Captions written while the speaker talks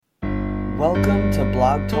Welcome to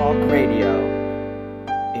Blog Talk Radio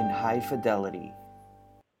in high fidelity.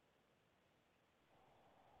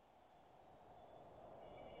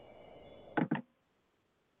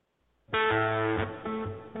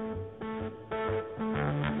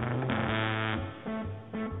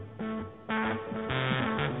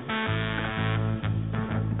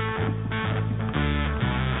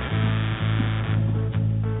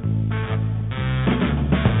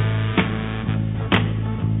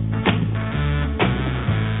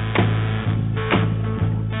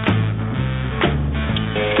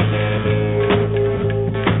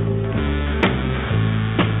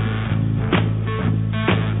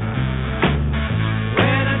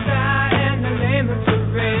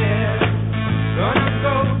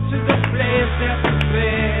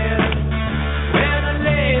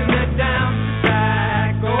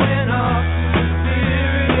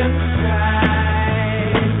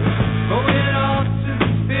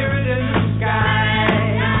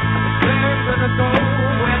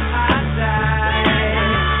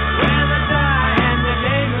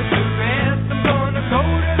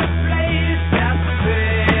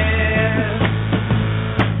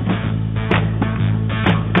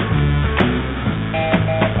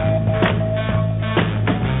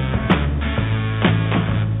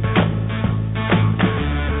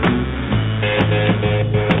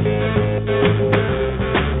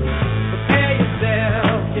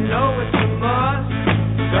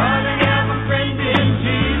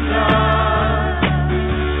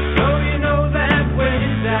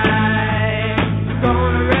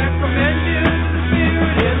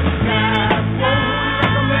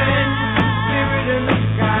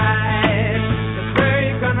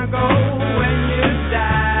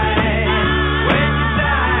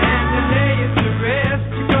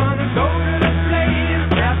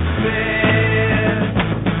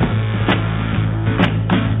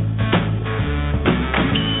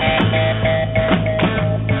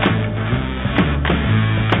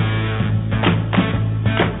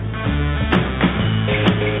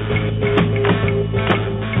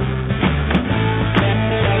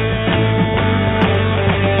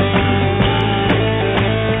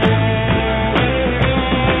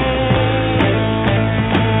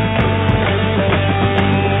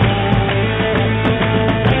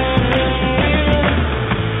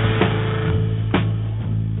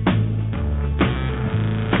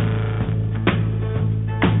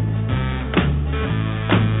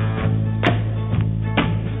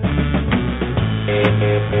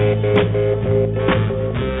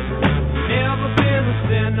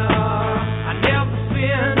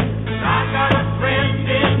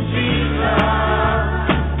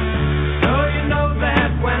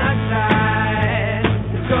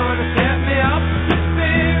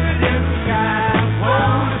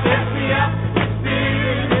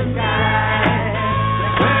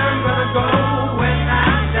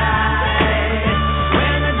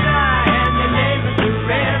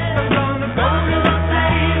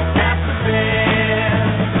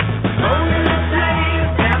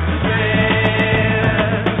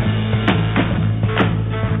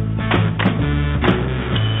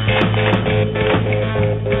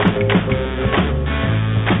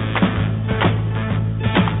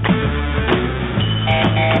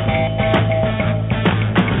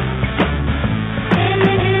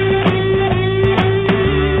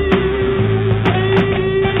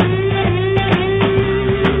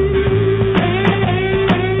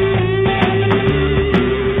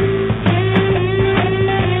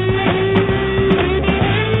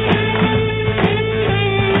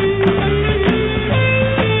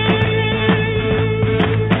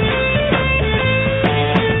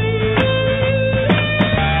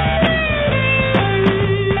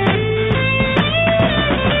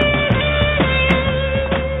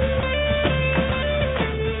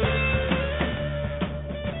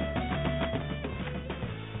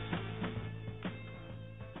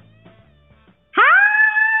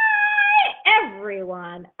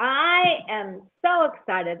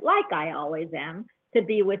 Like I always am, to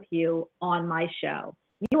be with you on my show.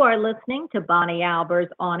 You are listening to Bonnie Albers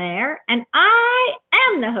on air, and I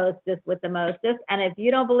am the hostess with the mostest. And if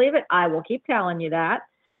you don't believe it, I will keep telling you that.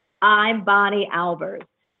 I'm Bonnie Albers.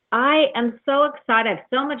 I am so excited. I have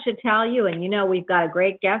so much to tell you. And you know, we've got a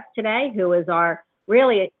great guest today who is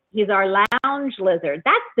he's our lounge lizard.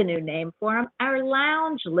 That's the new name for him, our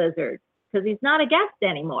lounge lizard, because he's not a guest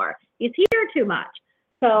anymore. He's here too much.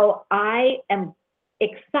 So I am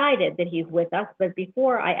excited that he's with us, but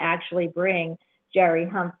before I actually bring Jerry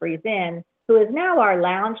Humphreys in, who is now our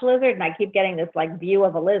lounge lizard, and I keep getting this like view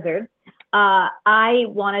of a lizard, I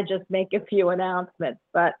want to just make a few announcements,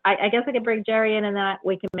 but I guess I can bring Jerry in and then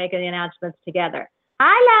we can make the announcements together.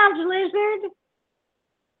 Hi, Lounge Lizard.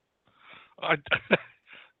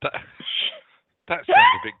 That sounds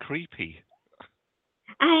a bit creepy.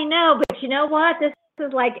 I know, but you know what? This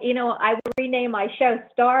is like, I would rename my show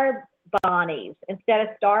Star Bonnies instead of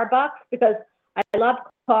Starbucks because I love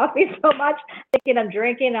coffee so much. Thinking I'm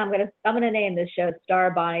drinking, I'm gonna name this show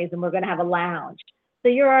Star Bonnies, and we're gonna have a lounge. So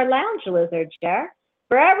you're our lounge lizard, Jer.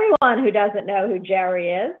 For everyone who doesn't know who Jerry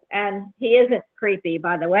is, and he isn't creepy,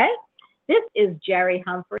 by the way, this is Jerry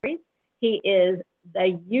Humphreys. He is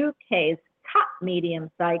the UK's top medium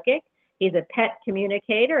psychic. He's a pet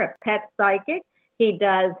communicator, a pet psychic. He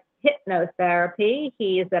does hypnotherapy.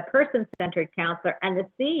 He is a person-centered counselor and the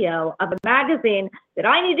CEO of a magazine that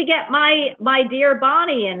I need to get my Dear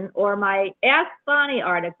Bonnie in, or my Ask Bonnie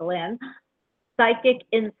article in, Psychic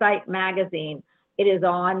Insight Magazine. It is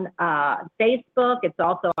on Facebook. It's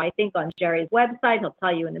also, I think, on Jerry's website. He'll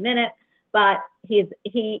tell you in a minute. But he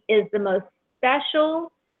is the most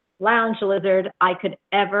special lounge lizard I could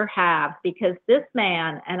ever have, because this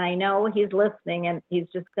man, and I know he's listening and he's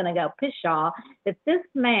just going to go pshaw, that this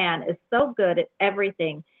man is so good at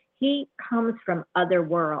everything. He comes from other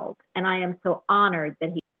worlds, and I am so honored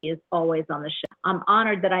that he is always on the show. I'm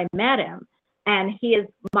honored that I met him, and he is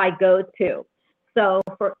my go-to. So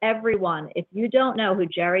for everyone, if you don't know who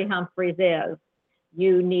Jerry Humphreys is,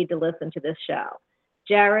 you need to listen to this show.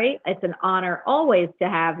 Jerry, it's an honor always to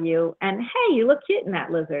have you. And hey, you look cute in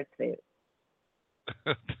that lizard suit.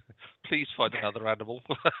 Please find another animal.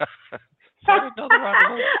 Find another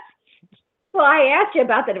animal. Well, I asked you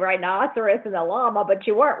about the rhinoceros and the llama, but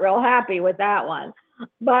you weren't real happy with that one.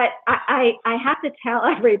 But I have to tell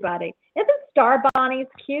everybody, isn't Star Bonnie's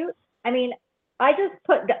cute? I mean, I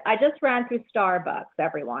just ran through Starbucks,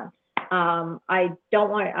 everyone. I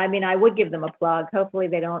would give them a plug. Hopefully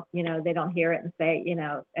they don't hear it and say,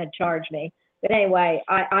 and charge me. But anyway,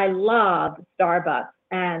 I love Starbucks,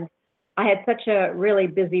 and I had such a really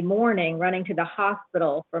busy morning running to the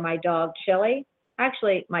hospital for my dog Chili.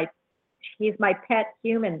 Actually, he's my pet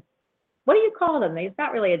human. What do you call him? He's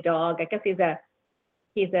not really a dog. I guess he's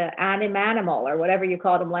an animal or whatever you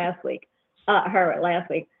called him last week.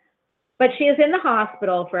 But she is in the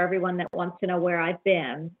hospital, for everyone that wants to know where I've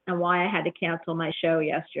been and why I had to cancel my show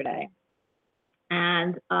yesterday.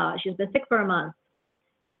 And she's been sick for a month.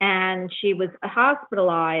 And she was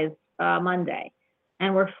hospitalized Monday.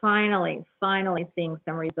 And we're finally seeing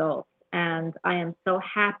some results. And I am so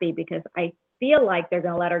happy because I feel like they're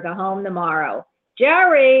going to let her go home tomorrow.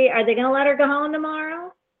 Jerry, are they going to let her go home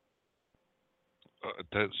tomorrow? I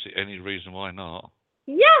don't see any reason why not.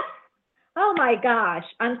 Yes. Oh my gosh,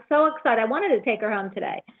 I'm so excited. I wanted to take her home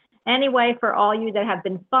today. Anyway, for all you that have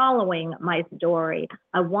been following my story,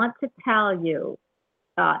 I want to tell you,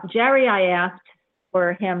 Jerry, I asked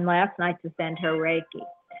for him last night to send her Reiki.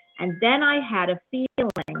 And then I had a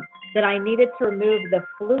feeling that I needed to remove the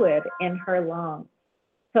fluid in her lungs.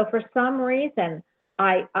 So for some reason,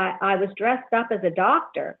 I was dressed up as a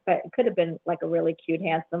doctor, but it could have been like a really cute,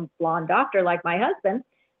 handsome, blonde doctor like my husband.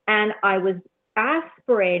 And I was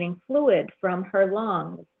aspirating fluid from her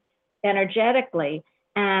lungs energetically,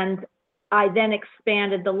 and I then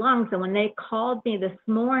expanded the lungs. And when they called me this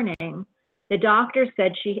morning, the doctor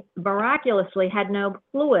said she miraculously had no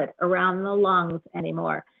fluid around the lungs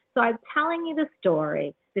anymore. So I'm telling you the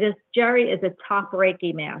story because Jerry is a top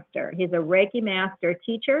Reiki master. He's a Reiki master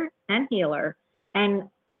teacher and healer, and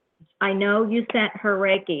I know you sent her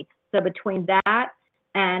Reiki. So between that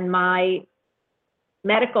and my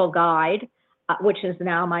medical guide, which is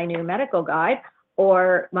now my new medical guide,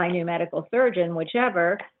 or my new medical surgeon,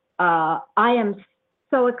 whichever, I am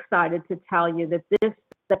so excited to tell you that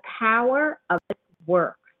the power of this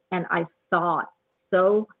works. And I saw it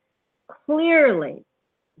so clearly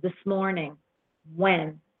this morning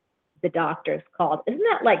when the doctors called. Isn't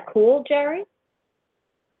that like cool, Jerry?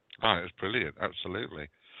 Oh, it's brilliant. Absolutely.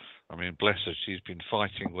 I mean, bless her. She's been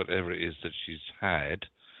fighting whatever it is that she's had,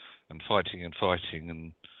 and fighting.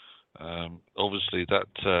 And obviously that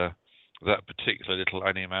particular little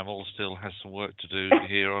animal still has some work to do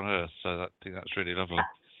here on Earth. So I think that's really lovely.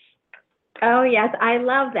 Oh, yes, I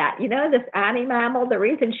love that. This animal, the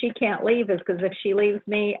reason she can't leave is because if she leaves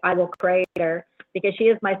me, I will crate her, because she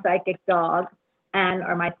is my psychic dog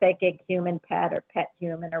or my psychic human pet or pet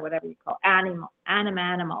human or whatever you call it.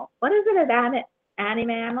 Animal. What is it? An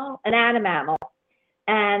animal? An animal.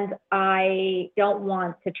 And I don't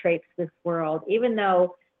want to traipse this world, even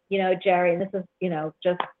though, Jerry, and this is,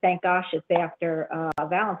 just thank gosh it's after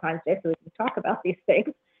Valentine's Day so we can talk about these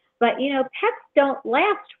things. But, pets don't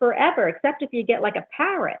last forever, except if you get like a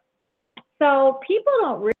parrot. So people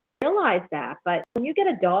don't realize that, but when you get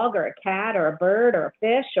a dog or a cat or a bird or a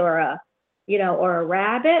fish or or a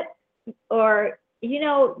rabbit, or,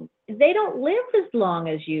 they don't live as long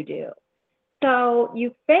as you do. So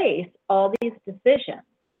you face all these decisions.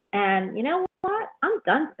 And you know what? I'm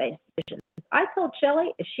done facing decisions. I told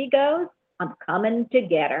Shelly, if she goes, I'm coming to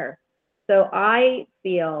get her. So I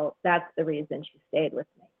feel that's the reason she stayed with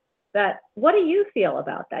me. But what do you feel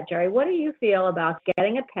about that, Jerry? What do you feel about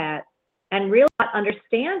getting a pet and really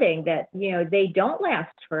understanding that, they don't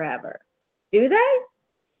last forever? Do they?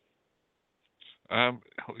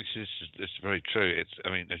 It's very true. I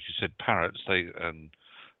mean, as you said, parrots,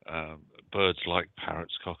 birds like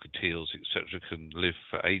parrots, cockatiels, etc., can live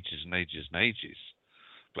for ages and ages and ages.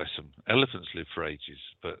 Bless them. Elephants live for ages,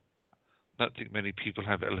 but I don't think many people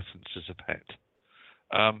have elephants as a pet.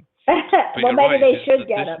 Well, maybe they should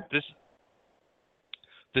get them.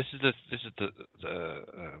 This is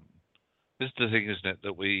the thing, isn't it?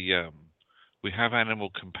 That we have animal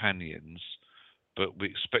companions, but we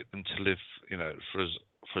expect them to live,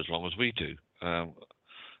 for as long as we do, or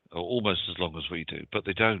almost as long as we do. But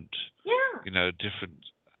they don't. Yeah.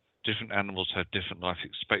 Different animals have different life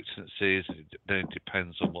expectancies. Then it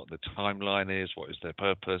depends on what the timeline is, what is their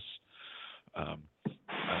purpose.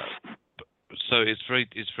 So it's very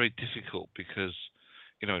difficult because,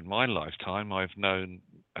 in my lifetime, I've known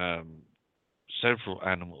several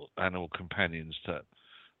animal companions that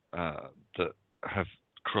have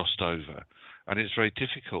crossed over, and it's very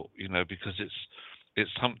difficult, because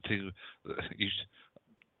it's something that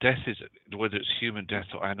death is, whether it's human death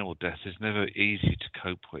or animal death, is never easy to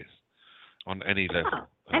cope with on any level,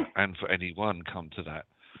 and for anyone come to that.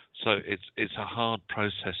 So it's a hard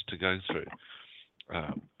process to go through.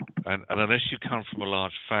 And unless you come from a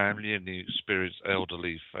large family and you experience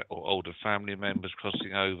elderly or older family members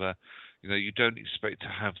crossing over, you don't expect to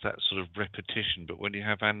have that sort of repetition. But when you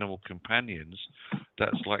have animal companions,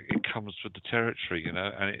 that's like it comes with the territory, and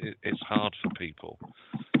it's hard for people.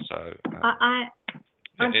 So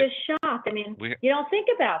I'm just shocked. I mean, you don't think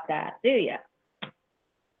about that, do you?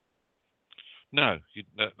 No,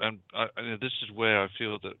 and this is where I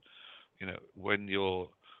feel that,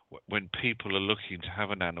 when people are looking to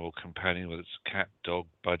have an animal companion, whether it's cat, dog,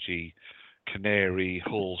 budgie, canary,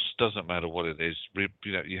 horse, doesn't matter what it is,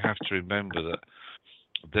 you have to remember that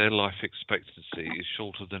their life expectancy is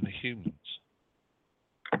shorter than a human's.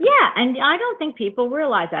 Yeah, and I don't think people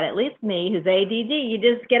realize that. At least me, who's ADD, you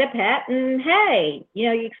just get a pet and hey, you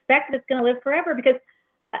expect it's going to live forever, because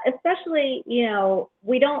especially,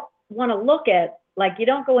 we don't want to look at, like, you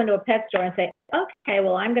don't go into a pet store and say, okay,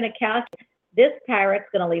 well, I'm going to calculate this parrot's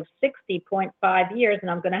going to live 60.5 years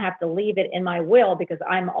and I'm going to have to leave it in my will because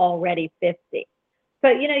I'm already 50. So,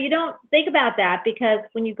 you don't think about that, because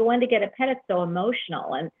when you go in to get a pet, it's so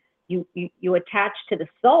emotional, and you attach to the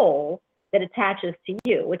soul that attaches to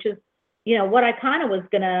you, which is, what I kind of was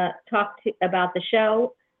going to talk about the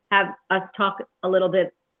show, have us talk a little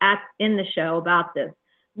bit in the show about this.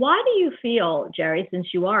 Why do you feel, Jerry,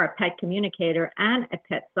 since you are a pet communicator and a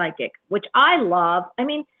pet psychic, which I love, I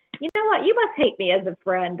mean, you know what? You must hate me as a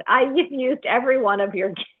friend. I've used every one of your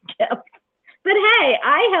gifts. But hey,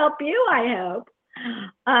 I help you, I hope.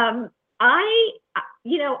 I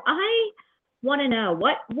want to know,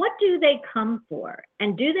 what do they come for?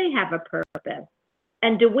 And do they have a purpose?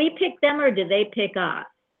 And do we pick them or do they pick us?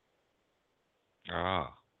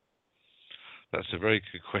 That's a very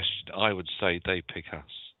good question. I would say they pick us.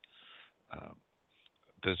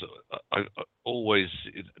 I always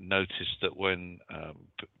notice that when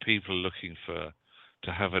people are looking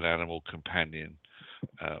to have an animal companion,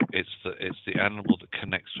 it's the animal that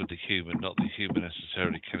connects with the human, not the human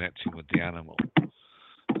necessarily connecting with the animal.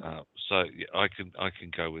 So I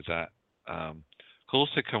can go with that. Of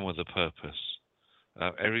course, they come with a purpose.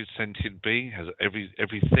 Every sentient being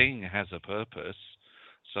everything has a purpose.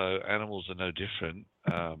 So animals are no different.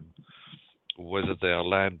 Whether they are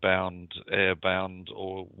land-bound, air-bound,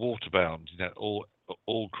 or water-bound,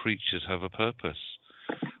 all creatures have a purpose.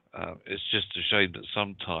 It's just a shame that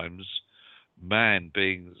sometimes man,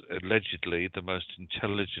 being allegedly the most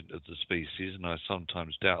intelligent of the species, and I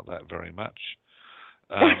sometimes doubt that very much,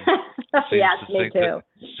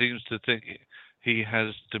 seems to think he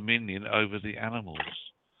has dominion over the animals.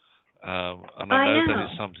 And I know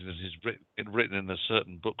that is something that is written in a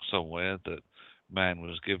certain book somewhere, that man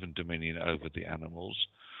was given dominion over the animals,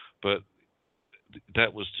 but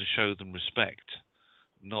that was to show them respect,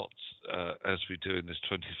 not as we do in this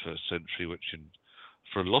 21st century, which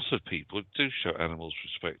for a lot of people do show animals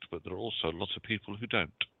respect, but there are also a lot of people who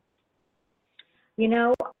don't. You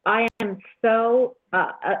know, I am so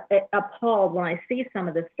appalled when I see some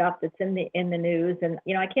of the stuff that's in the news, and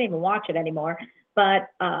I can't even watch it anymore. But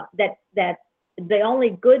that the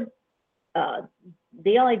only good uh,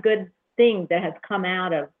 the only good thing that has come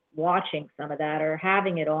out of watching some of that or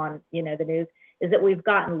having it on the news is that we've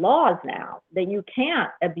gotten laws now that you can't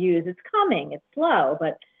abuse. It's coming. It's slow,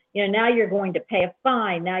 but now you're going to pay a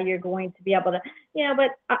fine. Now you're going to be able to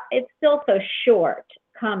but it's still so short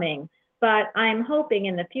coming. But I'm hoping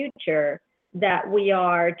in the future that we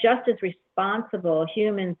are just as responsible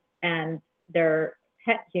humans and their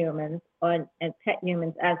pet humans and pet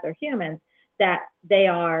humans as their humans, that they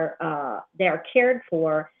are cared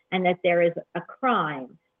for, and that there is a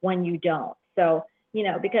crime when you don't. So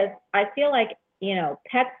because I feel like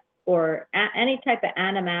pets or any type of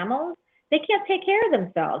animals, they can't take care of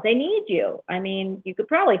themselves. They need you. I mean, you could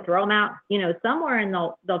probably throw them out somewhere and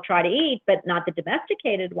they'll try to eat, but not the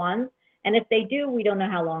domesticated ones. And if they do, we don't know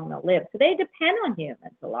how long they'll live. So they depend on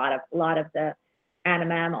humans, a lot of the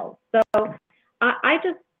animals. So I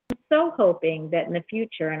just am so hoping that in the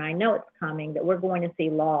future, and I know it's coming, that we're going to see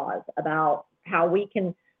laws about how we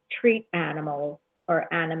can treat animals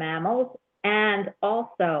or animals, and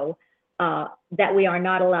also that we are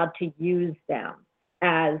not allowed to use them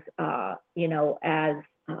as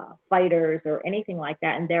fighters or anything like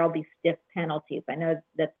that. And there will be stiff penalties. I know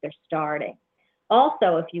that they're starting.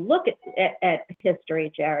 Also, if you look at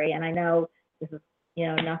history, Jerry, and I know this is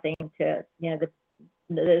nothing to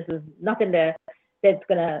this is nothing that's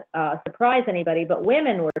going to surprise anybody, but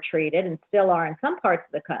women were treated, and still are in some parts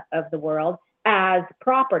of the world, as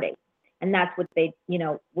property, and that's what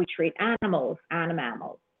we treat animals,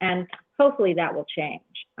 and hopefully that will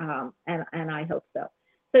change, and I hope so.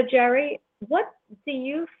 So Jerry, what do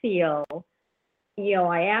you feel?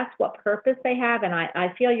 I asked what purpose they have, and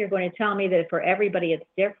I feel you're going to tell me that for everybody it's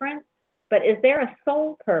different, but is there a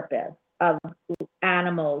sole purpose of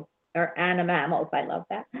animals or animals, I love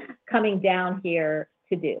that, coming down here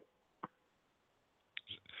to do?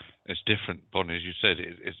 It's different, Bonnie, as you said,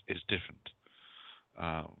 it's different.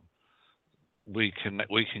 We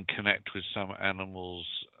can connect with some animals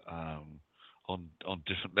on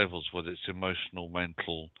different levels, whether it's emotional,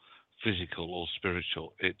 mental, physical, or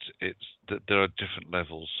spiritual. It's that there are different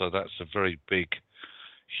levels. So that's a very big,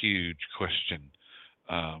 huge question.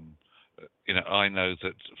 I know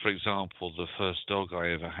that, for example, the first dog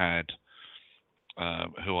I ever had,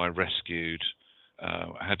 who I rescued,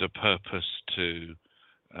 had a purpose to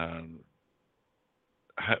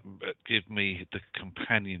give me the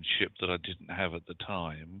companionship that I didn't have at the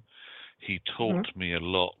time. He taught me a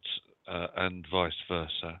lot, and vice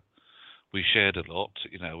versa. We shared a lot.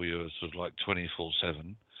 We were sort of like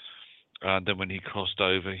 24/7. And then when he crossed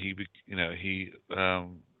over, he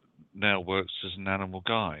now works as an animal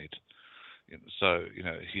guide. So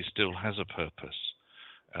he still has a purpose.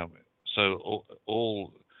 So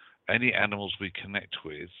any animals we connect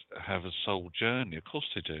with have a soul journey. Of course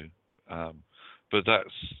they do. But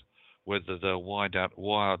that's whether they're wild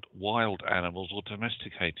animals or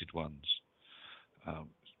domesticated ones.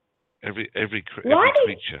 Every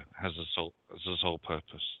creature has a soul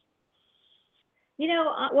purpose.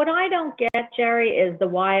 What I don't get, Jerry, is the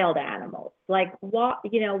wild animals. Like, what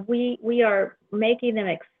we are making them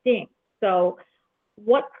extinct. So,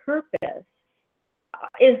 what purpose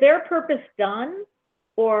is their purpose done,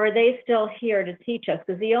 or are they still here to teach us?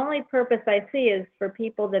 Because the only purpose I see is for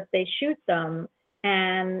people that they shoot them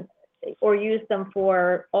or use them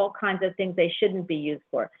for all kinds of things they shouldn't be used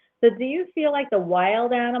for. So do you feel like the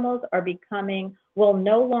wild animals will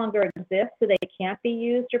no longer exist, so they can't be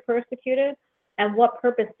used or persecuted? And what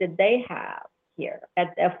purpose did they have here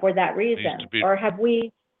for that reason? Or have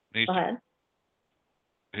we... Go ahead.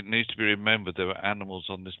 It needs to be remembered there were animals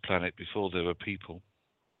on this planet before there were people.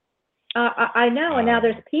 I know, and now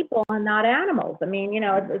there's people and not animals. I mean,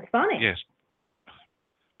 it's funny. Yes,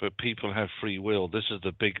 but people have free will. This is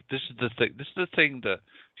the thing that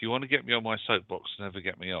if you want to get me on my soapbox, never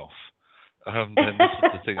get me off. Then this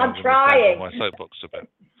is the thing I'm going to stand on my soapbox about,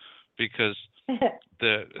 because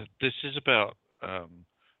this is about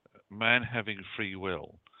man having free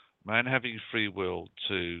will. Man having free will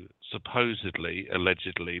to supposedly,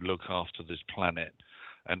 allegedly look after this planet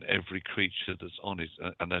and every creature that's on it,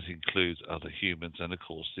 and that includes other humans and, of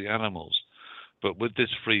course, the animals. But with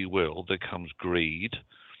this free will, there comes greed,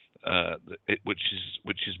 which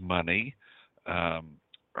is money,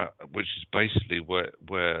 which is basically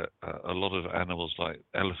where a lot of animals like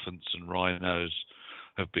elephants and rhinos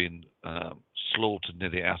have been slaughtered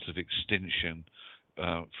nearly out of extinction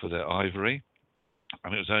for their ivory.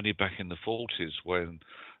 And it was only back in the 40s when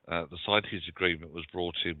the CITES agreement was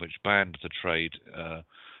brought in, which banned the trade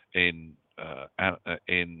in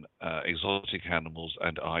exotic animals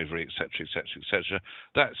and ivory, etc., etc., etc.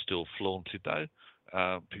 That's still flaunted though,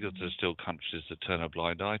 because there's still countries that turn a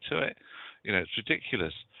blind eye to it. It's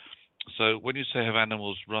ridiculous. So when you say have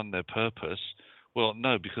animals run their purpose, well,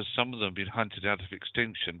 no, because some of them have been hunted out of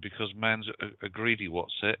extinction because man's a greedy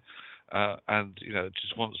what's it, and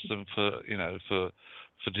just wants them for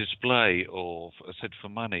display or, as I said, for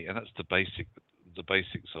money, and that's the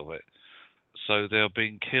basics of it. So they are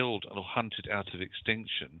being killed or hunted out of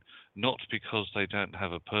extinction, not because they don't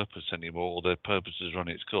have a purpose anymore or their purpose has run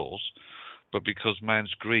its course, but because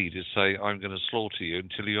man's greed is saying, I'm going to slaughter you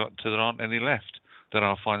until there aren't any left. Then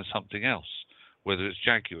I'll find something else, whether it's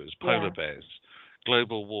jaguars, polar bears,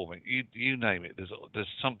 global warming, you name it. There's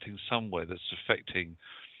something somewhere that's affecting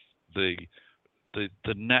the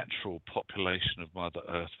natural population of Mother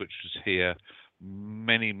Earth, which was here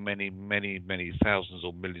many, many, many, many thousands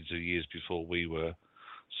or millions of years before we were.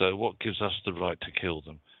 So what gives us the right to kill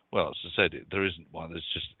them? Well, as I said, there isn't one.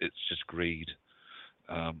 It's just greed.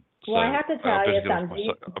 Well, I have to tell you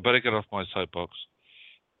something. I better get off my soapbox.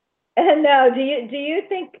 No, do you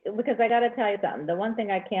think, because I got to tell you something, the one thing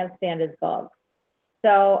I can't stand is bugs.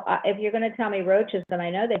 So if you're going to tell me roaches, then I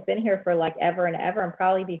know they've been here for like ever and ever, and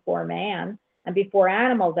probably before man and before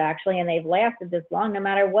animals actually, and they've lasted this long. No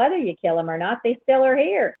matter whether you kill them or not, they still are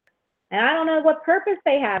here. And I don't know what purpose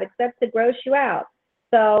they have except to gross you out.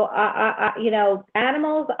 So,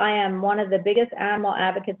 animals, I am one of the biggest animal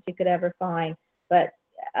advocates you could ever find. But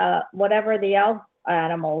whatever the else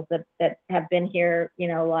animals that have been here,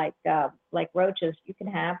 like roaches, you can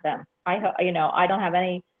have them. I don't have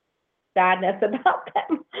any sadness about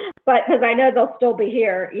them, but because I know they'll still be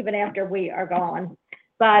here even after we are gone.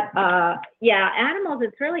 But animals,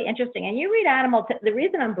 it's really interesting. And you read the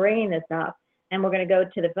reason I'm bringing this up, and we're going to go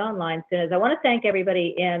to the phone line soon, is I want to thank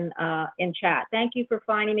everybody in chat. Thank you for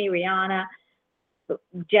finding me, Rihanna,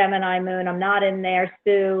 Gemini Moon. I'm not in there.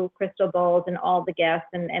 Sue, Crystal Bowles, and all the guests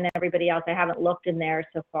and everybody else. I haven't looked in there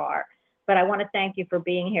so far. But I want to thank you for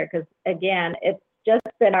being here because, again, it's just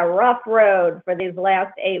been a rough road for these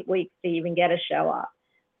last 8 weeks to even get a show up.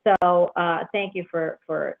 So thank you for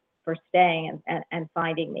staying and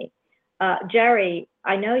finding me. Jerry,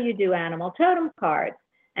 I know you do animal totem cards,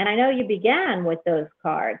 and I know you began with those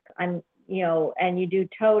cards. And you do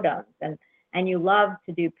totems, and you love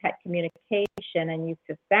to do pet communication, and you've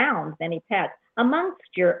found many pets amongst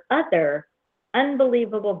your other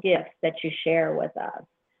unbelievable gifts that you share with us.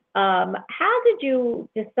 How did you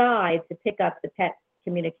decide to pick up the pet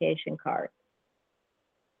communication cards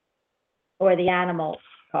or the animal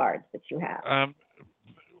cards that you have?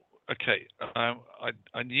 Okay,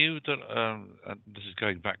 I knew that, and this is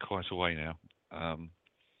going back quite a way now,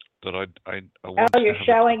 that I wanted Oh, you're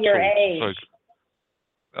showing your age.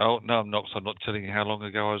 Oh no, I'm not. So I'm not telling you how long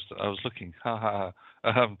ago I was looking. Ha ha.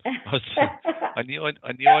 I knew I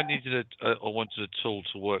needed or wanted a tool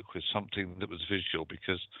to work with, something that was visual,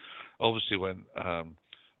 because obviously when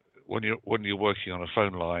you're working on a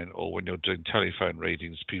phone line or when you're doing telephone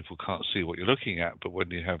readings, people can't see what you're looking at. But when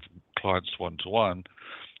you have clients one-to-one,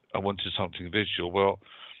 I wanted something visual. Well,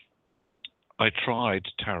 I tried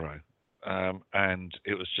tarot, and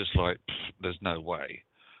it was just like, there's no way.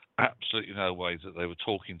 Absolutely no way that they were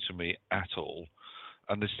talking to me at all,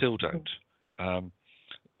 and they still don't.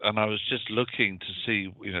 And I was just looking to see,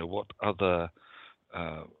 what other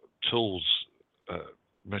tools,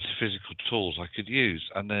 metaphysical tools I could use,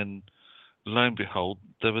 and then lo and behold,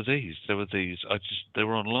 there were these. They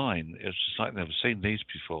were online. It was just like I'd never seen these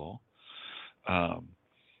before,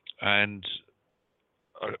 and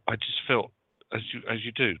I just felt, as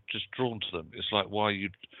you do, just drawn to them. It's like why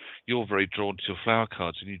you're very drawn to your flower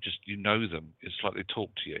cards, and you know them. It's like they talk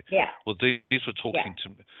to you. Yeah. Well, these were talking to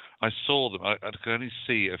me. I saw them. I could only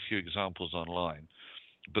see a few examples online,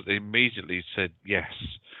 but they immediately said yes,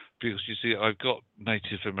 because you see, I've got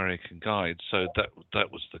Native American guides, so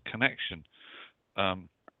that was the connection. And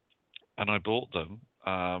I bought them,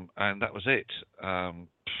 and that was it.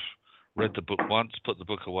 Read the book once, put the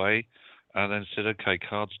book away, and then said, "Okay,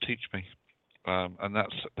 cards, teach me." And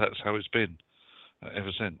that's how it's been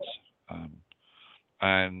ever since.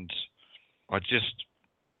 And I just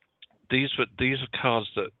these are cards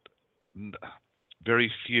that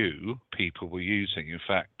very few people were using. In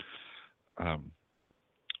fact,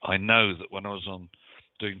 I know that when I was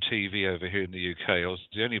doing TV over here in the UK, I was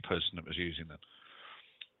the only person that was using them.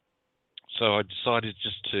 So I decided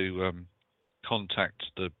just to contact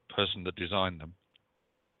the person that designed them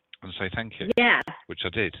and say thank you. Yeah. Which I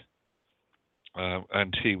did.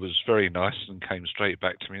 And he was very nice and came straight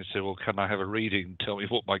back to me and said, well, can I have a reading and tell me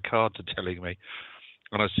what my cards are telling me?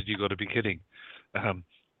 And I said, you've got to be kidding.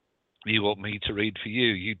 You want me to read for you?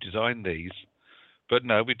 You designed these. But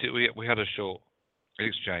no, we did. We had a short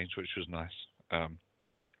exchange, which was nice.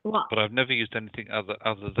 Well, but I've never used anything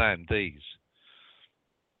other than these.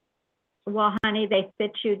 well, honey, they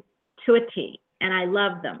fit you to a T, and I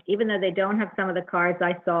love them, even though they don't have some of the cards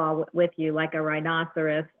I saw with you, like a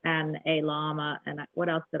rhinoceros and a llama, and what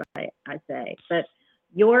else did I say? But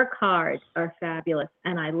your cards are fabulous,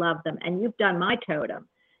 and I love them. And you've done my totem.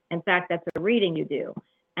 In fact, that's a reading you do,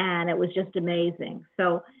 and it was just amazing.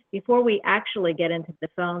 So before we actually get into the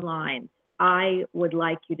phone lines, I would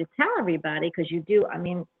like you to tell everybody, because you do, I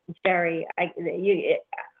mean, Jerry, I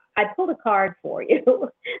pulled a card for you.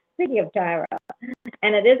 Speaking of tarot,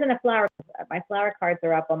 and it isn't a flower. My flower cards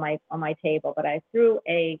are up on my table, but I threw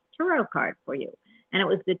a tarot card for you, and it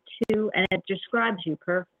was the two, and it describes you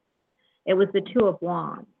perfect. It was the Two of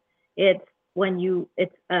Wands. It's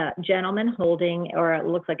a gentleman holding, or it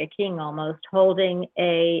looks like a king almost, holding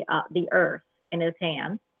the earth in his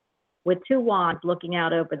hand, with two wands looking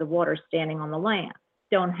out over the water, standing on the land.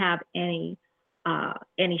 Don't have any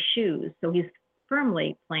shoes, so he's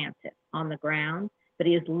firmly planted on the ground, but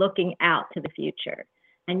he is looking out to the future.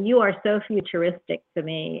 And you are so futuristic to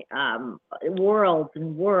me. Worlds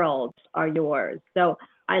and worlds are yours. So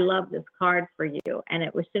I love this card for you. And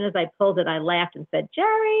as soon as I pulled it, I laughed and said,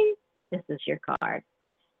 Jerry, this is your card.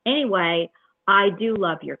 Anyway, I do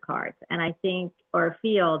love your cards. And I think or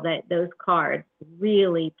feel that those cards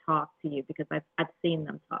really talk to you, because I've seen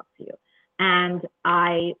them talk to you. And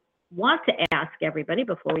I want to ask everybody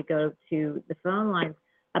before we go to the phone lines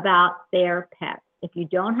about their pets. If you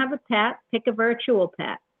don't have a pet, pick a virtual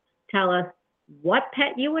pet. Tell us what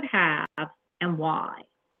pet you would have and why.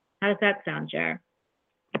 How does that sound, Jer?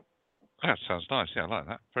 That sounds nice. Yeah, I like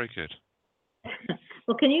that. Very good.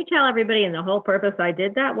 Well, can you tell everybody, and the whole purpose I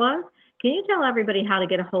did that was, can you tell everybody how to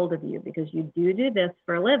get a hold of you? Because you do this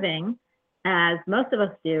for a living, as most of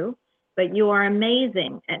us do, but you are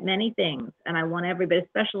amazing at many things. And I want everybody,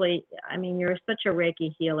 especially, I mean, you're such a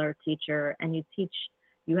Reiki healer, teacher, and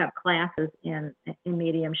you have classes in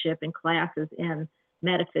mediumship and classes in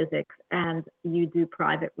metaphysics, and you do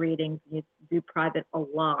private readings, you do private a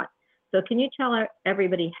lot. So can you tell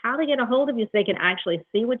everybody how to get a hold of you so they can actually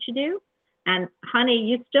see what you do? And honey,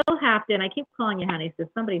 you still have to, and I keep calling you honey, so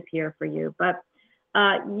somebody's here for you, but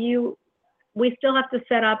we still have to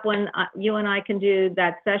set up when you and I can do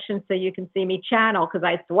that session so you can see me channel, because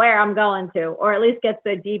I swear I'm going to, or at least get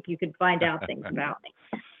so deep you can find out things about me.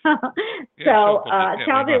 Tell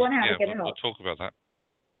everyone how to get a hold. We'll talk about that.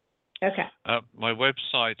 Okay. My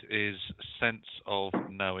website is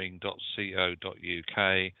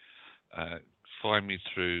senseofknowing.co.uk. Find me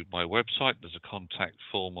through my website. There's a contact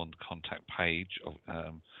form on the contact page,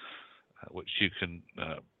 which you can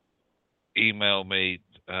email me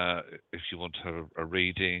if you want to have a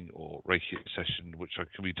reading or Reiki session, which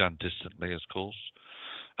can be done distantly, of course.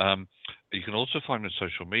 You can also find me on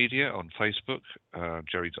social media, on Facebook,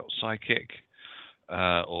 jerry.psychic,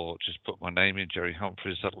 or just put my name in, Jerry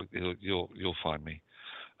Humphreys. You'll find me.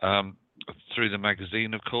 Through the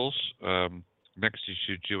magazine, of course. Next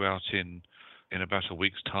issue due out in about a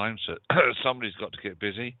week's time, so somebody's got to get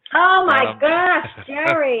busy. Oh my gosh,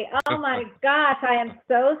 Jerry! Oh my gosh, I am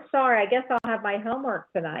so sorry. I guess I'll have my homework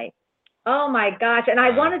tonight. Oh my gosh, and I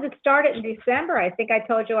wanted to start it in December. I think I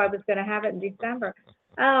told you I was going to have it in December.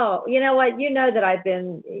 Oh, you know what? You know what I've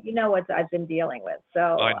been dealing with,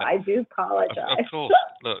 so I do apologize. Of course,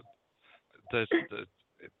 look, there's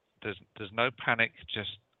no panic.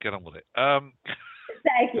 Just get on with it.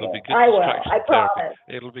 Thank you. I will. I promise.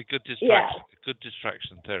 It'll be good distraction. Yes. Good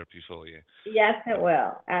distraction therapy for you. Yes, it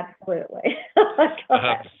will. Absolutely.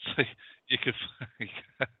 So you could.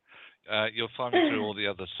 You'll find me through all the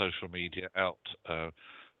other social media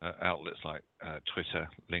outlets like Twitter,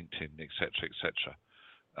 LinkedIn, etc., etc.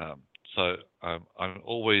 So I'm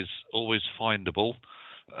always findable.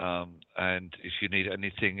 And if you need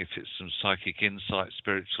anything, if it's some psychic insight,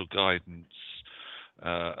 spiritual guidance,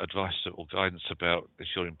 advice or guidance about if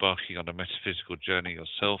you're embarking on a metaphysical journey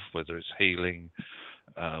yourself, whether it's healing,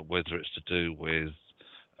 whether it's to do with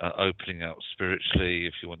opening out spiritually,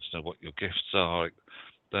 if you want to know what your gifts are,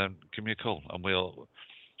 then give me a call and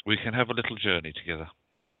we can have a little journey together.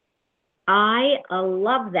 I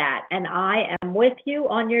love that, and I am with you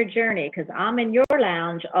on your journey, because I'm in your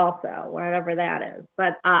lounge also, whatever that is,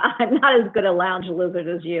 but I'm not as good a lounge lizard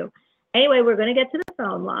as you. Anyway, we're going to get to the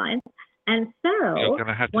phone lines. And so, you're going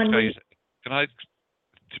to have to tell you, can I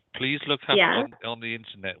please look up on the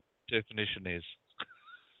internet what definition is?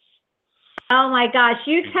 Oh my gosh,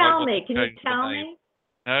 you You might tell want me. to Can you change the tell name. me?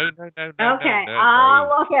 No, no, no, no, no, Okay, no, I'll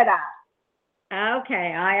no. look it up.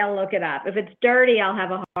 Okay, I'll look it up. If it's dirty, I'll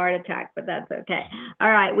have a heart attack, but that's okay.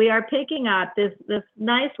 All right, we are picking up. This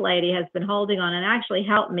nice lady has been holding on and actually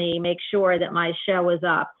helped me make sure that my show is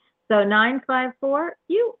up. So 954,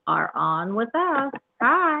 you are on with us.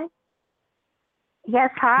 Hi.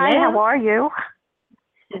 Yes, hi, Hello? how are you?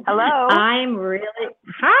 Hello? I'm really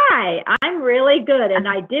good. And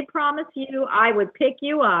I did promise you I would pick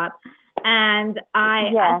you up. And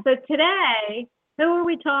Yes. so today, who are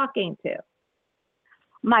we talking to?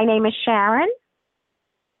 My name is Sharon.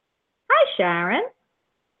 Hi, Sharon.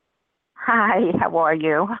 Hi, how are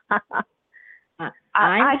you? I'm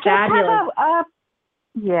I fabulous. I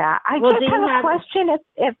Well, just have a question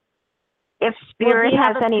if Spirit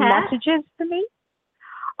has any messages for me.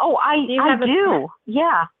 Oh, I do.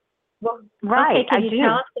 Yeah. Well, right, okay, can I you do.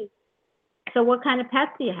 tell us? So what kind of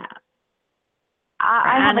pets do you have?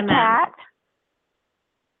 I have a cat.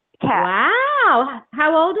 Wow.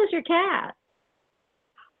 How old is your cat?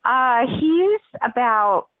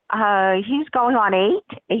 He's going on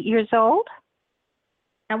 8 years old.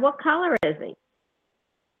 And what color is he?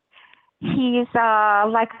 He's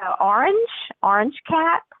like an orange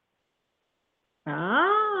cat.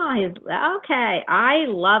 Oh, he's okay. I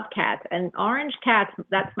love cats, and orange cats,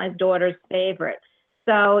 that's my daughter's favorite.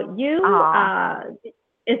 So is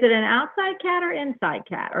it an outside cat or inside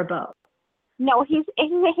cat or both? No, he's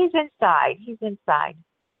inside. He's inside.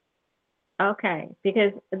 Okay,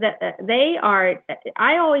 because they are.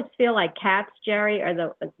 I always feel like cats, Jerry, are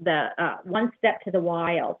the one step to the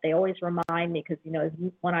wild. They always remind me because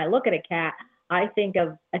when I look at a cat, I think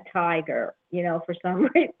of a tiger, for some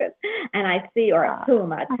reason, and I see or a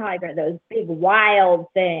puma, a tiger, those big wild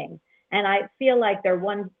things, and I feel like they're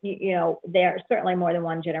they're certainly more than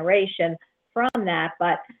one generation from that,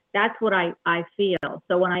 but that's what I feel.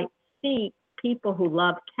 So when I see people who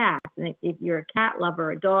love cats, and if you're a cat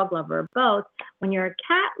lover, a dog lover, or both, when you're a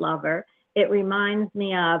cat lover, it reminds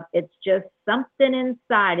me of it's just something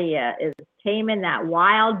inside of you is taming that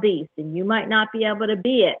wild beast, and you might not be able to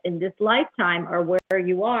be it in this lifetime or where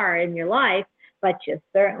you are in your life, but you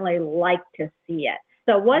certainly like to see it.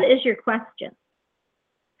 So what is your question?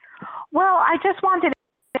 Well, I just wanted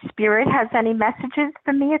if Spirit has any messages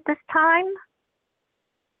for me at this time.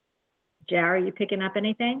 Jerry, are you picking up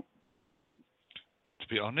anything? To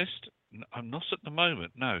be honest, I'm not at the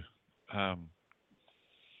moment, no.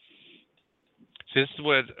 See, this is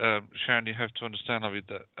where, Sharon, you have to understand,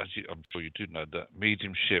 that I'm sure you do know, that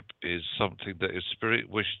mediumship is something that if Spirit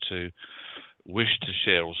wish to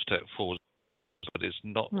share or step forward, but it's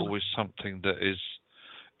not always something that is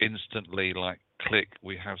instantly like, click,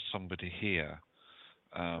 we have somebody here.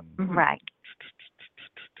 Right.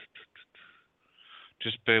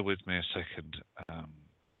 Just bear with me a second.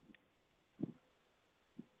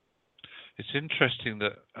 It's interesting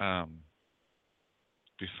that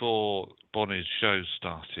before Bonnie's show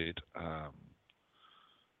started,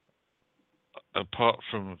 apart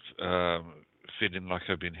from feeling like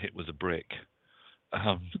I've been hit with a brick,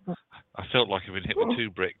 I felt like I've been hit with 2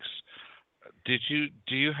 bricks. Do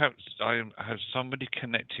you have somebody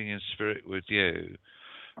connecting in spirit with you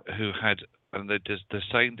who had, and they're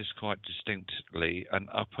saying this quite distinctly, an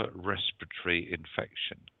upper respiratory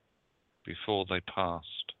infection before they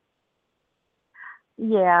passed?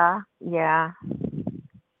 Yeah.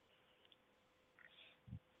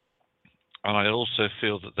 And I also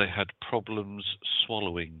feel that they had problems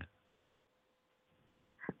swallowing.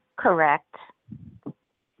 Correct.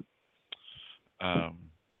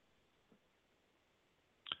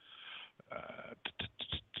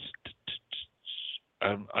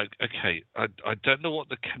 I don't know what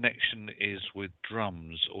the connection is with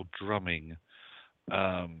drums or drumming,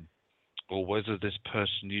 or whether this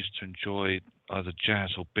person used to enjoy either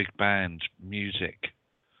jazz or big band music,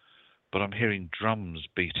 but I'm hearing drums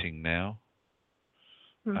beating now.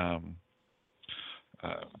 Do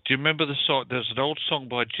you remember the song? There's an old song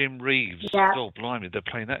by Jim Reeves. Yeah. Oh, blimey, they're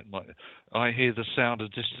playing that. I hear the sound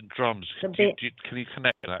of distant drums. Can you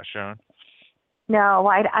connect with that, Sharon? No,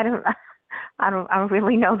 I don't. I don't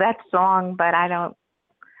really know that song, but I don't.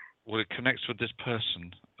 Well, it connects with this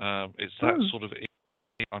person. It's that sort of.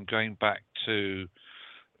 I'm going back to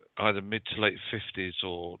either mid to late 50s,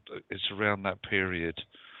 or it's around that period.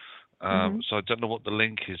 So I don't know what the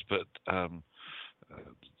link is, but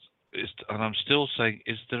and I'm still saying,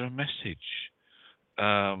 is there a message?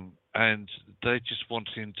 And they're just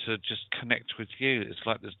wanting to just connect with you. It's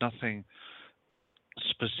like there's nothing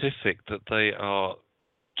specific that they are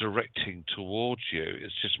directing towards you.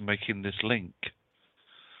 It's just making this link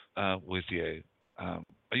with you.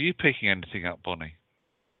 Are you picking anything up, Bonnie?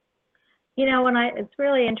 You know, it's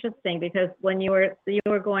really interesting because when you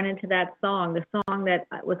were going into that song, the song that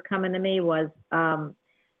was coming to me was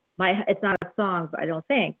it's not a song, I don't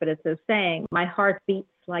think, but it's a saying, my heart beats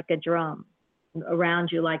like a drum, around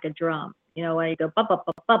you like a drum. You know, when you go bop, bop,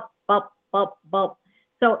 bop, bop, bop, bop, bop.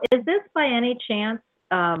 So is this by any chance,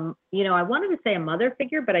 you know, I wanted to say a mother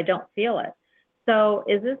figure, but I don't feel it. So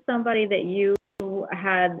is this somebody that you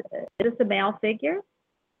had, is this a male figure?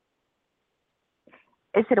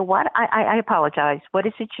 Is it a what? I apologize. What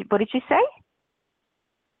did you say?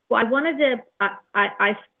 Well, I wanted to,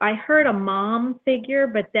 I heard a mom figure,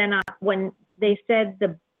 but then when they said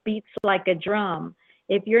the beats like a drum,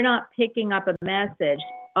 if you're not picking up a message,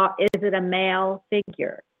 is it a male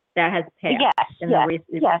figure that has passed? Yes,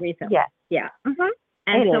 Recently? yes. Yeah. Mm-hmm.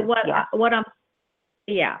 And it so is,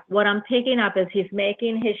 what I'm picking up is he's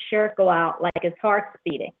making his shirt go out like his heart's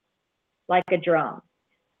beating, like a drum.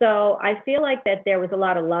 So I feel like that there was a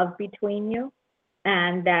lot of love between you,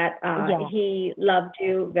 and that he loved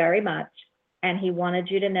you very much, and he wanted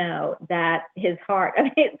you to know that his heart, I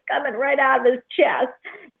mean, it's coming right out of his chest,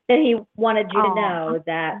 that he wanted you to know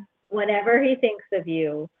that whenever he thinks of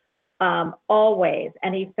you, always,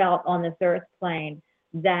 and he felt on this earth plane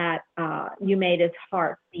that you made his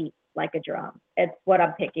heart beat like a drum. It's what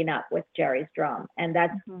I'm picking up with Jerry's drum, and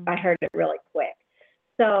that's I heard it really quick.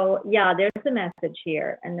 So yeah, there's a message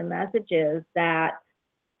here, and the message is that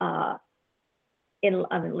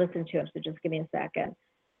listen to him, so just give me a second.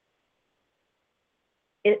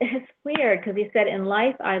 It's weird because he said, in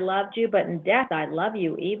life I loved you, but in death I love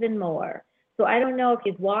you even more. So I don't know if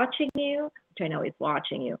he's watching you, which I know he's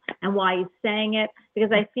watching you, and why he's saying it,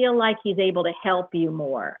 because I feel like he's able to help you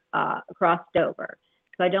more, crossed over.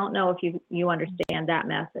 So I don't know if you understand that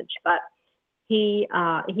message, but he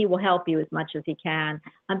will help you as much as he can.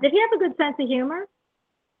 Did he have a good sense of humor?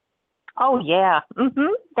 Oh yeah,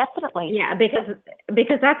 definitely. Yeah, because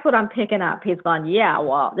that's what I'm picking up. He's gone, yeah,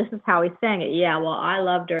 well, this is how he's saying it. Yeah, well, I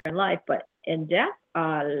loved her in life, but in death,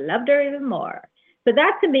 I loved her even more. So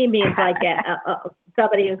that to me means like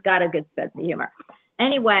somebody who's got a good sense of humor.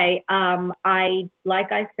 Anyway,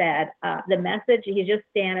 like I said, the message, he's just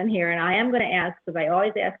standing here, and I am going to ask, because I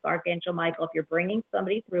always ask Archangel Michael, if you're bringing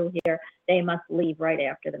somebody through here, they must leave right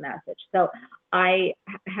after the message. So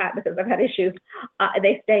because I've had issues,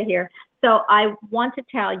 they stay here. So I want to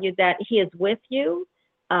tell you that he is with you.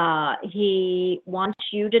 He wants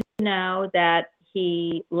you to know that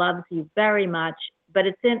he loves you very much, but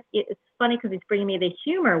it's funny because he's bringing me the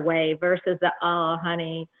humor way versus the, oh,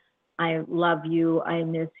 honey, I love you, I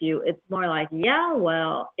miss you. It's more like, yeah,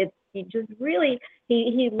 well, he just really,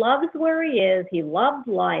 he loves where he is. He loves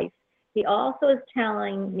life. He also is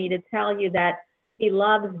telling me to tell you that he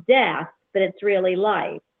loves death, but it's really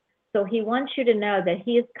life. So he wants you to know that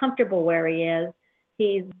he is comfortable where he is.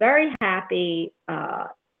 He's very happy.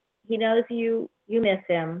 He knows you miss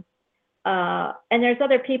him. And there's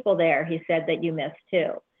other people there, he said, that you miss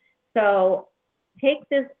too. So take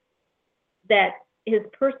this, that his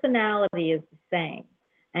personality is the same,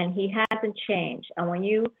 and he hasn't changed. And when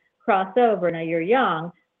you cross over, now you're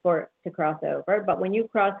young to cross over, but when you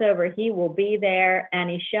cross over, he will be there, and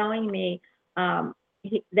he's showing me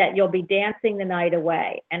that you'll be dancing the night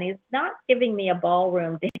away. And he's not giving me a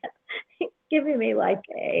ballroom dance. He's giving me like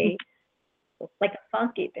a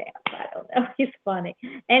funky dance. I don't know. He's funny.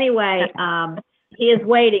 Anyway, he is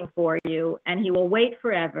waiting for you, and he will wait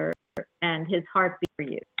forever, and his heart beats for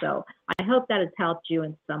you. So I hope that has helped you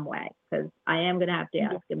in some way, because I am going to have to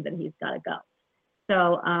ask him, but he's got to go.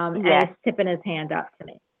 So, and he's tipping his hand up to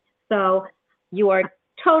me. So you are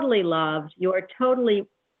totally loved. You are totally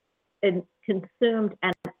consumed,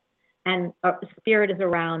 and spirit is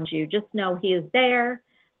around you. Just know he is there,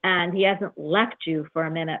 and he hasn't left you for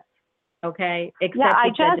a minute. Okay. Except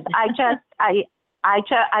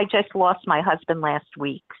I just lost my husband last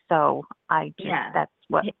week, so that's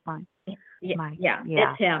what it's him.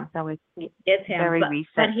 So it's him. Very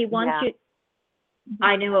recent. But he wants you.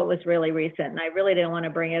 I knew it was really recent, and I really didn't want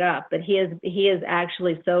to bring it up. But he is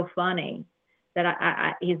actually so funny that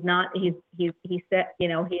he said, you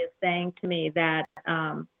know, he is saying to me that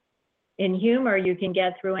in humor you can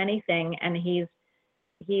get through anything, and he's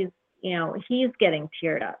you know, he's getting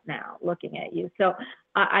teared up now looking at you. So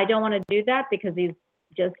I don't want to do that, because he's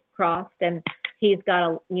just crossed, and he's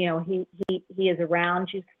got you know, he is around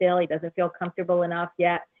you still. He doesn't feel comfortable enough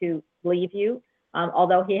yet to leave you,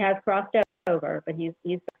 although he has crossed over. But he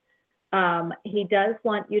does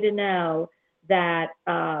want you to know that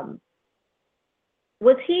I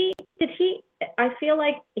feel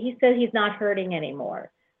like he said he's not hurting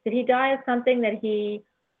anymore. Did he die of something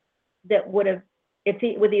that would have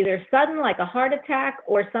it's with either sudden, like a heart attack,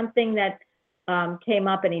 or something that came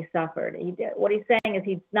up and he suffered. What he's saying is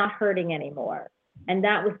he's not hurting anymore. And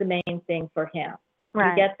that was the main thing for him.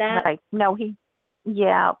 Right. You get that? Right. No, he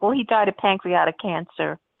died of pancreatic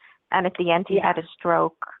cancer. And at the end, he had a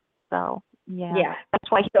stroke. So, yeah. That's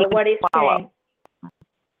why so what he's saying,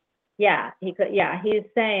 he's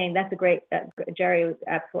saying, that's a great, Jerry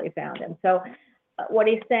absolutely found him. So what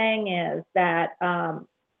he's saying is that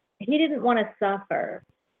he didn't want to suffer.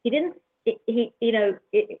 He didn't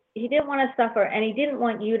want to suffer, and he didn't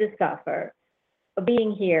want you to suffer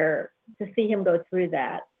being here to see him go through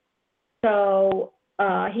that. So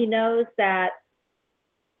he knows that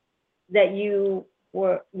you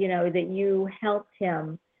were, that you helped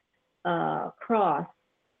him cross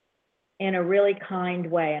in a really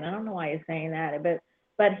kind way. And I don't know why he's saying that,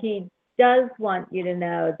 but he does want you to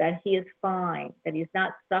know that he is fine, that he's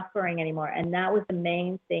not suffering anymore. And that was the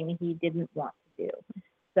main thing he didn't want to do.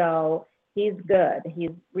 So he's good.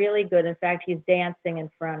 He's really good. In fact, he's dancing in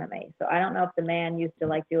front of me. So I don't know if the man used to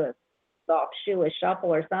like do a soft shoe, a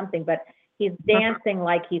shuffle or something, but he's dancing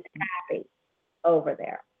like he's happy over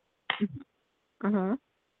there. Mm-hmm. Okay.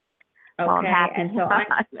 Well, and so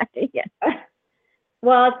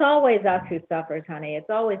well, it's always us who suffers, honey. It's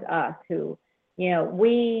always us who,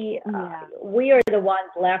 we are the ones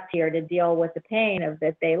left here to deal with the pain of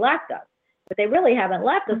that they left us. But they really haven't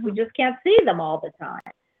left us. We just can't see them all the time.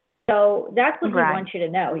 So that's what he wants you to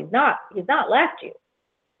know. He's not left you,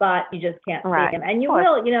 but you just can't see him. And you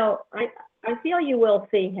will, I feel you will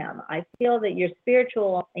see him. I feel that you're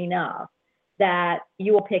spiritual enough that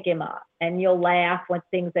you will pick him up and you'll laugh when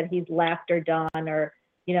things that he's left or done, or,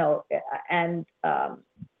 and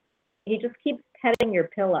he just keeps petting your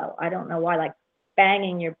pillow. I don't know why, like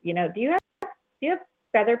banging your, do you have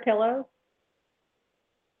feather pillows?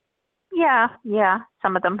 Yeah,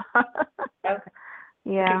 some of them. Okay.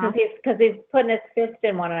 Yeah. Because he's putting his fist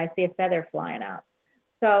in one, and I see a feather flying out.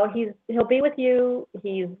 So he'll be with you.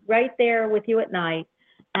 He's right there with you at night,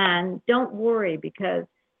 and don't worry, because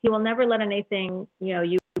he will never let anything,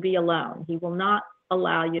 you be alone. He will not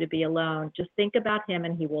allow you to be alone. Just think about him,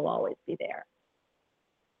 and he will always be there.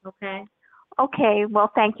 Okay. Okay.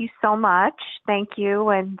 Well, thank you so much. Thank you,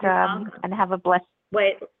 and have a blessed.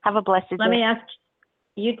 Have a blessed day. Let me ask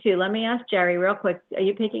you too. Let me ask Jerry real quick. Are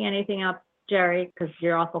you picking anything up, Jerry? Because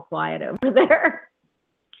you're awful quiet over there.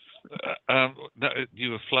 No,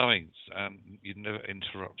 you were flowing. You'd never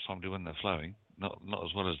interrupt somebody when they're flowing. Not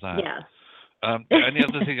as well as that. Yes. The only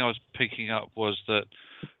other thing I was picking up was that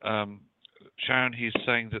Sharon, he's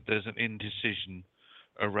saying that there's an indecision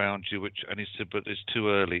around you, and he said, but it's too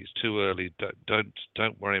early. It's too early.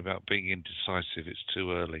 Don't worry about being indecisive. It's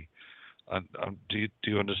too early. Do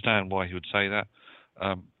you understand why he would say that?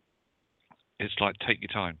 It's like take your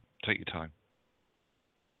time. Take your time.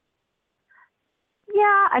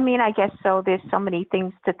 Yeah, I mean, I guess so. There's so many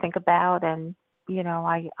things to think about, and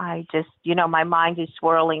I just, my mind is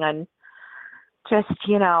swirling on just,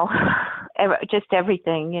 just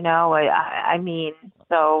everything, I mean,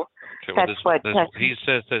 so okay, he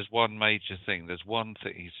says there's one major thing. There's one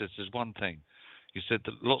thing. He says there's one thing. He said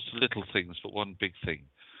that lots of little things, but one big thing.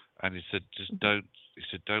 And he said,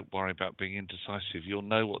 don't worry about being indecisive. You'll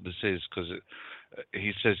know what this is, because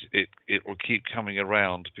he says it will keep coming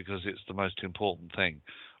around because it's the most important thing.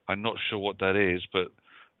 I'm not sure what that is, but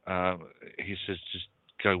he says just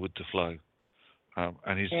go with the flow.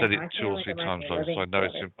 And he said it 2 or 3 times, so I know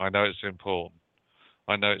it's important.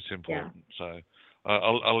 I know it's important. So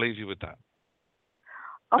I'll leave you with that.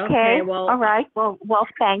 Okay. Well, all right. Well,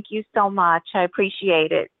 thank you so much. I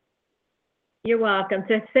appreciate it. You're welcome.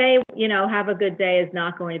 To say, have a good day is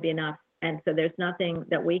not going to be enough. And so there's nothing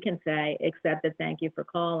that we can say except that thank you for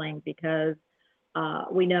calling, because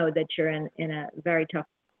we know that you're in a very tough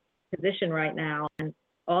position right now. And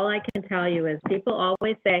all I can tell you is people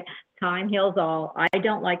always say time heals all. I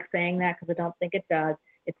don't like saying that because I don't think it does.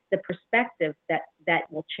 It's the perspective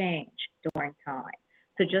that will change during time.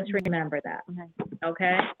 So just remember that.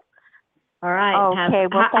 Okay? All right. Okay.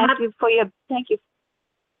 Thank you.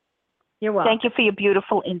 You're welcome. Thank you for your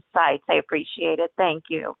beautiful insights. I appreciate it. Thank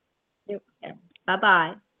you.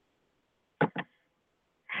 Bye-bye.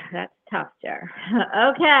 That's tough, Jer.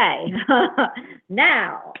 Okay.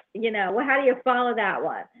 Now, how do you follow that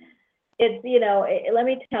one? It's, let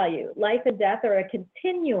me tell you, life and death are a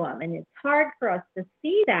continuum, and it's hard for us to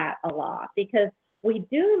see that a lot because we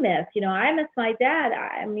do miss, I miss my dad.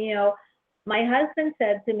 My husband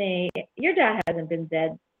said to me, your dad hasn't been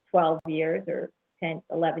dead 12 years or 10,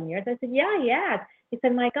 11 years. I said, yeah. He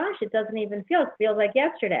said, my gosh, it doesn't even feel, it feels like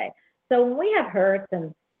yesterday. So when we have hurts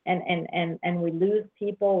and, and we lose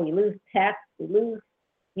people, we lose text, we lose,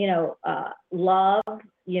 love,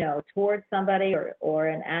 towards somebody or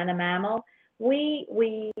an animal, we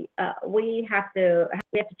have to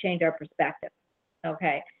change our perspective,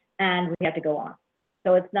 okay, and we have to go on.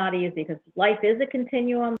 So it's not easy because life is a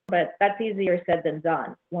continuum, but that's easier said than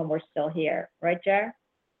done when we're still here, right, Jer?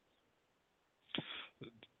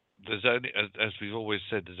 There's only, as we've always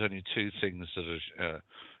said, there's only two things that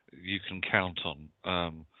you can count on.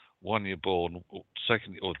 One, you're born.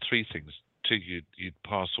 Second, or three things. Two, you'd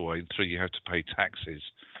pass away. And three, you have to pay taxes.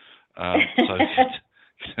 So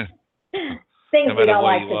things no we matter don't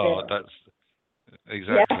where like you to are, do. that's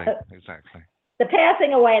exactly. The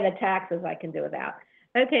passing away and the taxes I can do without.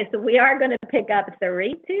 Okay, so we are going to pick up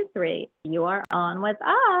 323. You are on with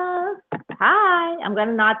us. Hi. I'm going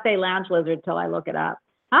to not say lounge lizard until I look it up.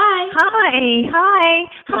 Hi.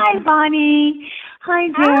 Hi, Bonnie. Hi,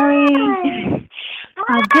 Jerry.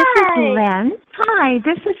 Hi. This is Len. Hi,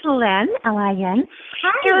 this is Len, L-I-N.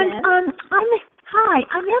 Hi, And Len.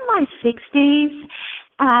 I'm in my 60s,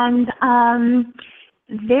 and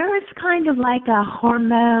there's kind of like a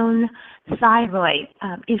hormone thyroid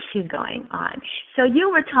issue going on. So you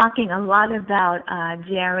were talking a lot about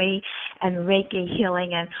Jerry and Reiki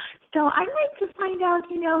healing, and so I'd like to find out,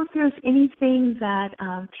 if there's anything that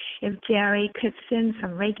if Jerry could send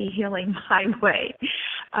some Reiki healing my way,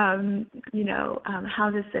 how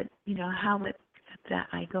does it, how would that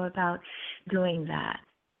I go about doing that?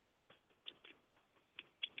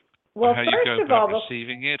 Well, how you go about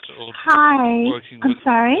receiving it, or working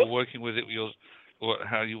with it, or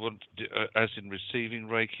how you want to do, as in receiving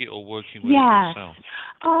Reiki, or working with it yourself?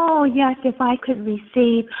 Oh, yes, if I could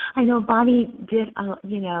receive. I know Bonnie did,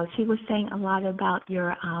 she was saying a lot about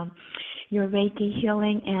your Reiki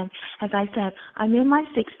healing, and as I said, I'm in my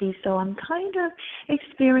 60s, so I'm kind of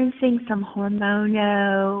experiencing some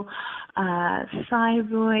hormonal,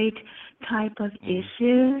 thyroid type of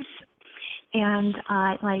issues. And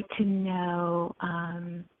I'd like to know,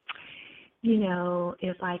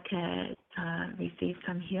 if I could receive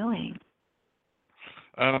some healing.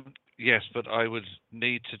 Yes, but I would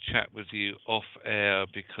need to chat with you off air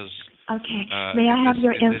because. Okay. May I have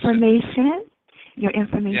your information? Your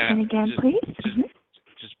information again, please.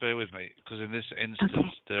 Just bear with me, because in this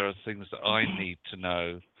instance, there are things that I need to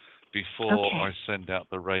know before I send out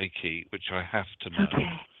the Reiki, which I have to know.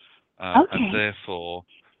 And therefore.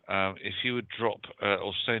 If you would drop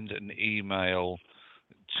or send an email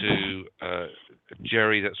to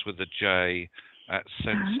Jerry, that's with a J, at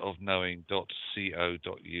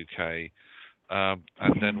senseofknowing.co.uk,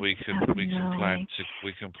 and then we can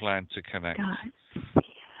plan to connect.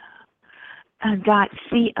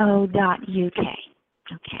 .co.uk.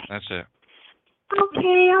 Okay. That's it.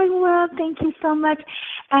 Okay, I will. Thank you so much.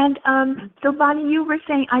 And so, Bonnie, you were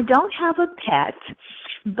saying I don't have a pet,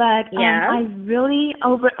 but I really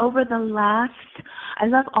over the last. I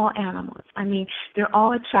love all animals. I mean, they're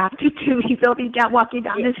all attracted to me. They'll be walking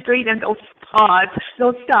down the street and they'll pause,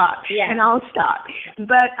 they'll stop, and I'll stop.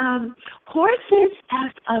 But horses,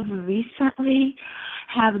 as of recently,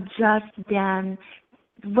 have just been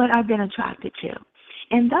what I've been attracted to.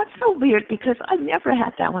 And that's so weird because I never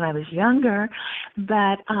had that when I was younger.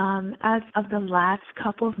 But as of the last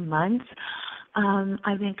couple of months,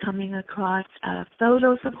 I've been coming across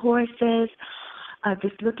photos of horses,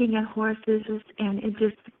 just looking at horses, and it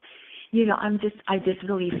just, I just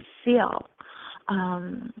really feel,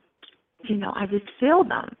 I just feel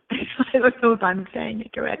them. I don't know if I'm saying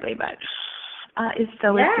it correctly, but it's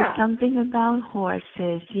just something about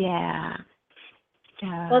horses,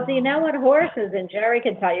 Well, do you know what horses, and Jerry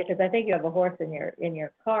can tell you, because I think you have a horse in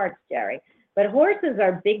your cards, Jerry, but horses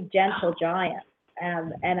are big, gentle giants.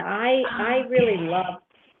 And I really love,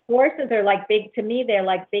 horses are like big, to me, they're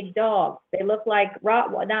like big dogs. They look like,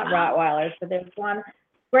 not Rottweilers, but there's one,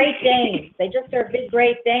 Great Danes. They just are big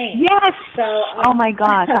Great Danes. Yes. So, oh my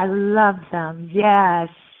gosh, I love them. Yes.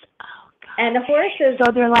 Oh, God. And the horses,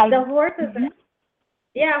 so they're like, the horses,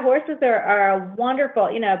 horses are wonderful.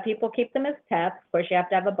 People keep them as pets. Of course, you have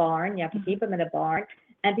to have a barn. You have to keep them in a barn.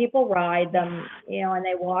 And people ride them, and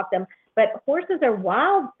they walk them. But horses are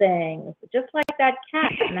wild things, just like that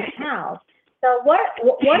cat in the house. So what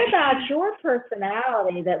about your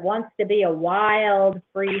personality that wants to be a wild,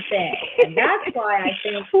 free thing? And that's why I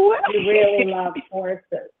think you really love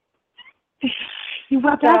horses.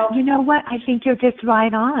 Well, you know what? I think you're just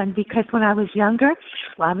right on, because when I was younger,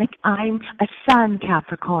 I'm a Sun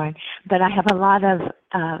Capricorn, but I have a lot of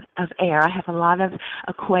air. I have a lot of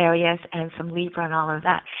Aquarius and some Libra and all of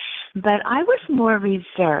that. But I was more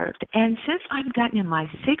reserved. And since I've gotten in my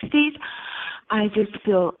 60s, I just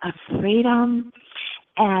feel a freedom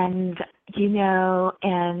and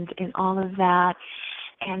and all of that.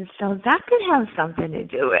 And so that could have something to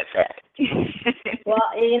do with it.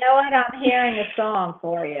 Well, you know what? I'm hearing a song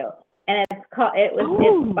for you, and it's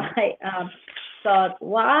by called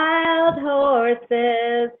Wild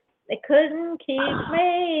Horses. They couldn't keep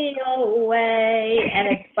me away, and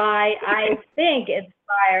it's by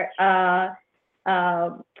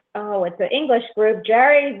it's an English group.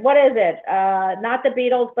 Jerry, what is it? Not the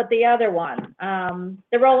Beatles, but the other one.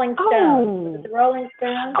 The Rolling Stones. The Rolling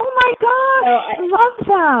Stones. Oh my gosh, I love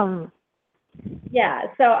them. Yeah,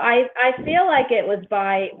 so I feel like it was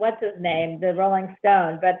by what's his name, the Rolling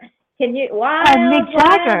Stone, but can you Mick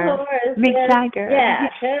Jagger. Mick Jagger. Yeah,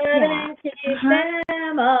 couldn't keep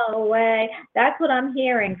them away. That's what I'm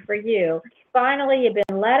hearing for you. Finally, you've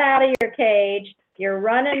been let out of your cage. You're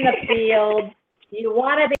running the field. You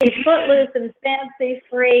want to be footloose and fancy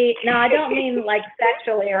free. No, I don't mean like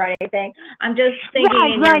sexually or anything. I'm just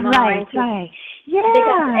thinking in your mind. Right. Yeah.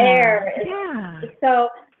 Because air is, so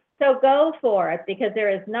go for it, because there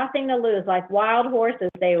is nothing to lose. Like wild horses,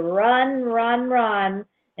 they run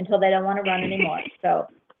until they don't want to run anymore. So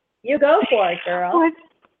you go for it, girl. Well,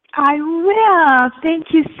 I will.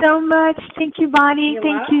 Thank you so much. Thank you, Bonnie.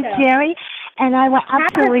 Thank you, Jerry. And I will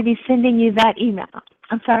absolutely be sending you that email.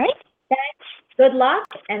 I'm sorry? Thanks. Good luck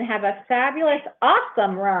and have a fabulous,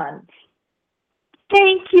 awesome run.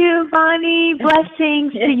 Thank you, Bonnie.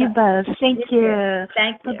 Blessings to you both. Thank you.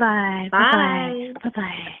 Thank you. Bye-bye. Bye.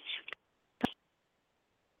 Bye-bye.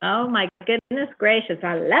 Oh, my goodness gracious.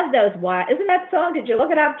 I love those wild. Isn't that song? Did you look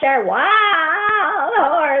it up, Jerry? Wild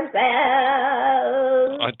horses.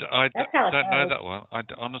 I don't know that one.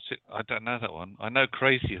 Honestly, I don't know that one. I know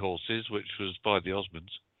Crazy Horses, which was by the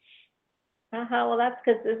Osmonds. Well, that's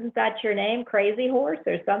because isn't that your name, Crazy Horse,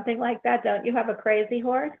 or something like that? Don't you have a crazy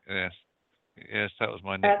horse? Yes, that was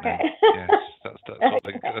my nickname. Okay. Yes,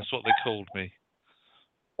 that's what they called me.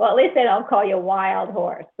 Well, at least they don't call you Wild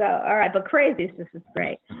Horse. So, all right, but Crazy is just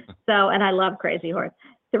great. So, and I love Crazy Horse.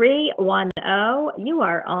 310, you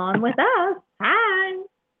are on with us. Hi.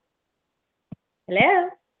 Hello.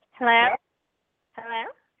 Hello. Hello.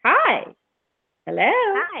 Hi. Hello.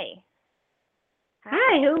 Hi.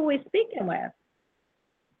 Hi, who are we speaking with?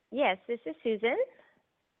 Yes, this is Susan.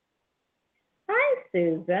 Hi,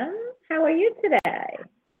 Susan. How are you today?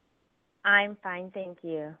 I'm fine, thank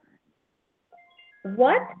you.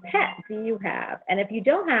 What pet do you have? And if you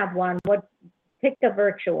don't have one, pick a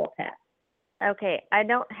virtual pet. Okay, I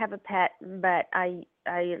don't have a pet, but I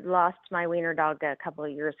lost my wiener dog a couple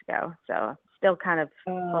of years ago, so still kind of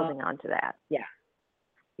holding on to that.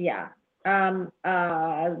 Yeah.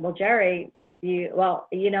 Well, Jerry, you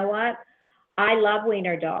know what? I love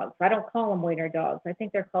wiener dogs. I don't call them wiener dogs. I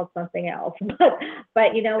think they're called something else.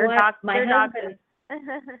 But you know what? My husband,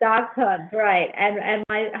 dachshunds, right? And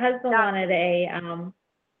my husband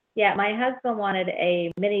wanted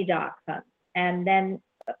a mini dachshund, and then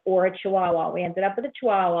or a Chihuahua. We ended up with a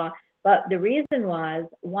Chihuahua. But the reason was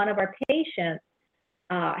one of our patients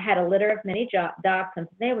had a litter of mini dachshunds.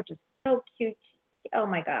 They were just so cute. Oh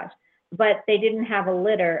my gosh. But they didn't have a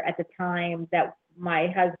litter at the time that my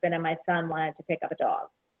husband and my son wanted to pick up a dog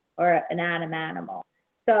or an animal.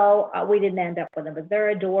 So we didn't end up with them, but they're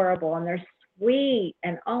adorable and they're sweet.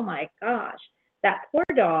 And oh my gosh, that poor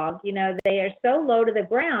dog, they are so low to the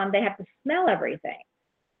ground, they have to smell everything.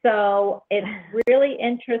 So it's really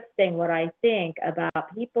interesting what I think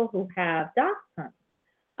about people who have dachshunds.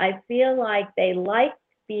 I feel like they like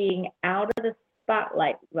being out of the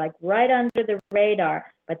spotlight, like right under the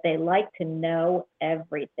radar, but they like to know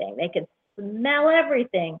everything. They can smell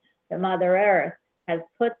everything that Mother Earth has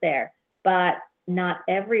put there, but not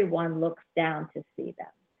everyone looks down to see them.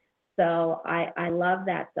 So I love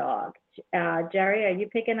that dog. Jerry, are you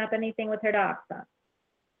picking up anything with her dachshund?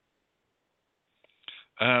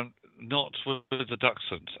 Not with the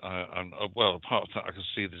dachshund. Well, apart from that, I can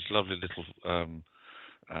see this lovely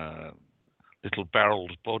little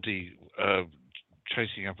barreled body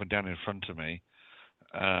chasing up and down in front of me.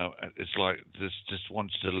 It's like this just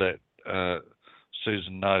wants to let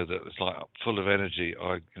Susan know that it's like full of energy.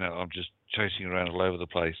 I'm just chasing around all over the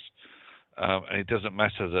place, and it doesn't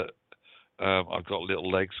matter that I've got little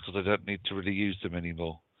legs because I don't need to really use them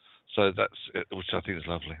anymore. So that's it, which I think is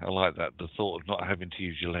lovely. I like that, the thought of not having to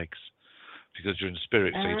use your legs because you're in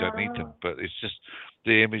spirit, so you don't need them. But it's just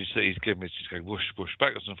the image that he's given me is just going whoosh, whoosh,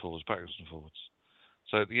 backwards and forwards.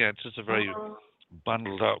 So yeah, it's just a very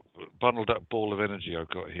bundled up ball of energy I've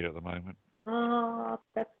got here at the moment. Oh,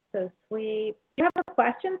 that's so sweet. Do you have a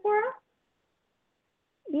question for us?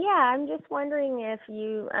 Yeah, I'm just wondering if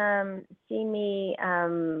you see me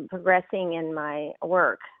progressing in my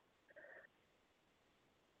work.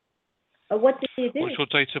 What did you do? What's your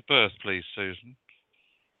date of birth, please, Susan?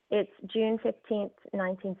 It's June 15th,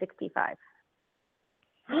 1965.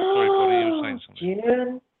 Sorry, Bonnie, you were saying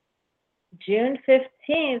something. June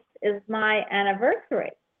 15th is my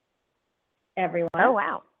anniversary, everyone. Oh,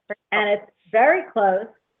 wow. And it's very close.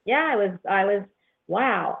 Yeah, I was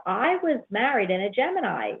married in a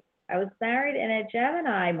Gemini. I was married in a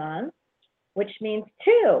Gemini month, which means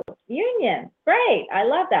 2, union. Great. I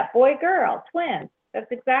love that. Boy, girl, twins. That's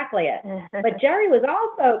exactly it. But Jerry was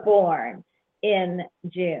also born in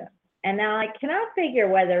June. And now I cannot figure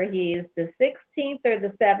whether he's the 16th or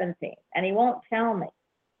the 17th, and he won't tell me.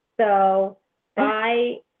 So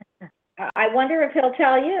I wonder if he'll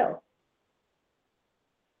tell you.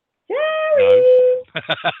 Jerry!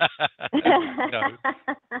 No.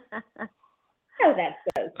 Oh, that's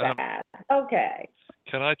so sad. Okay.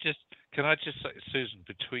 Can I just say, Susan,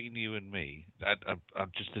 between you and me,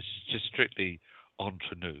 this is just strictly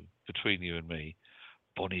entre nous, between you and me,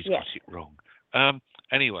 Bonnie's got it wrong.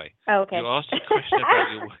 Anyway, okay. you asked a question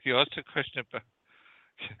about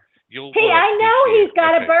your work. Hey, I know this year. He's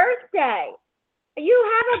got a birthday.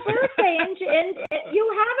 You have a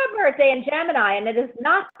birthday in Gemini, and it is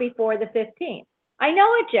not before the 15th. I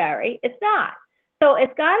know it, Jerry. It's not. So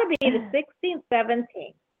it's got to be the 16th,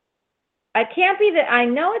 17th. I can't be I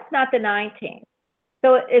know it's not the 19th.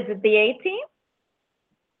 So is it the 18th?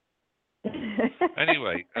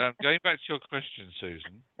 Anyway, going back to your question,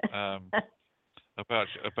 Susan, about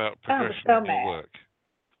progression in your work.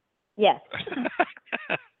 Yes.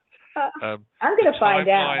 I'm going to find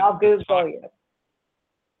out. I'll Google you.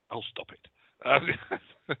 Oh, stop it.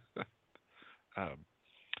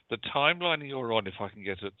 The timeline you're on, if I can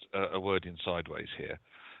get a word in sideways here.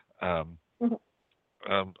 Let's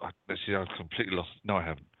see, I've completely lost. No, I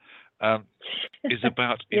haven't. Is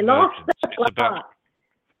about emergence.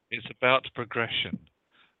 It's about progression.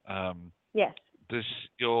 Yes.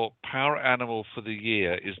 Your power animal for the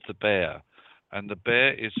year is the bear, and the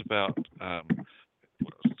bear is about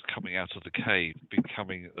coming out of the cave,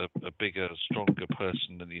 becoming a bigger, stronger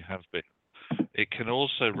person than you have been. It can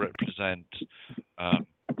also represent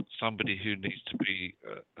somebody who needs to be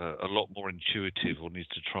a lot more intuitive, or needs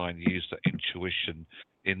to try and use that intuition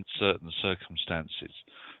in certain circumstances.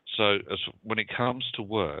 So when it comes to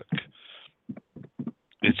work,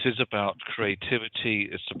 it is about creativity.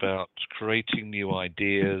 It's about creating new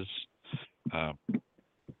ideas.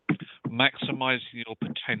 Maximizing your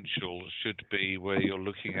potential should be where you're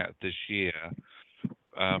looking at this year.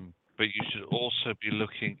 But you should also be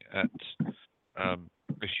looking at,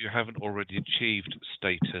 if you haven't already achieved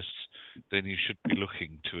status, then you should be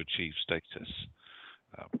looking to achieve status.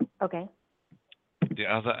 Okay. The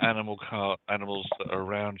other animals that are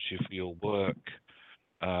around you for your work,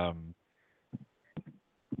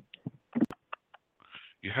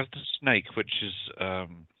 you have the snake, which is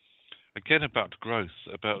again about growth,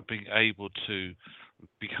 about being able to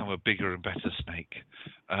become a bigger and better snake,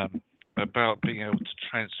 about being able to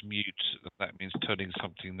transmute. That means turning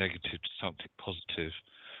something negative to something positive.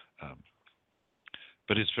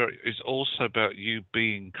 But it's also about you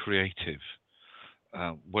being creative,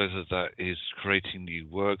 whether that is creating new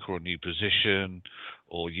work or a new position,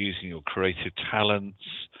 or using your creative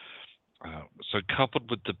talents. So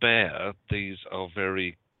coupled with the bear, these are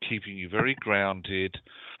keeping you very grounded,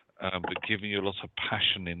 but giving you a lot of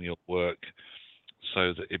passion in your work,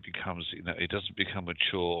 so that it becomes, it doesn't become a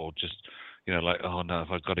chore, or just, like, oh no,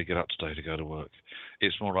 I've got to get up today to go to work.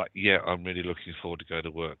 It's more like, yeah, I'm really looking forward to go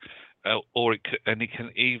to work. It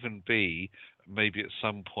can even be maybe at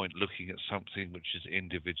some point looking at something which is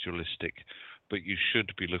individualistic, but you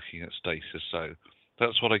should be looking at status. So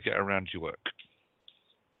that's what I get around your work.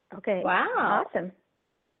 Okay. Wow. Awesome.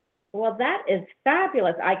 Well, that is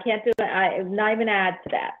fabulous. I can't do it. I'm not even add to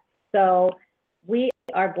that. So we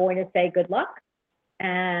are going to say good luck,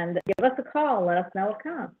 and give us a call and let us know it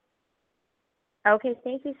comes. Okay.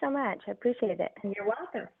 Thank you so much. I appreciate it. You're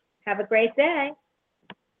welcome. Have a great day.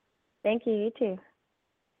 Thank you. You too.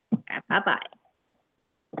 Bye-bye.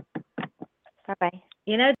 Bye-bye.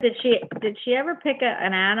 Did she ever pick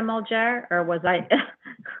an animal, Jer, or was I?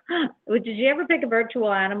 Did you ever pick a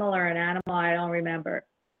virtual animal or an animal? I don't remember.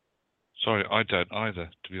 Sorry, I don't either,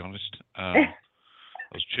 to be honest. I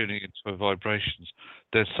was tuning into her vibrations.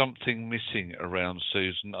 There's something missing around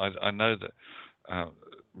Susan. I know that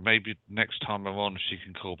maybe next time I'm on, she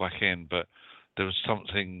can call back in, but there was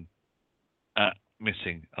something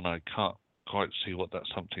missing, and I can't quite see what that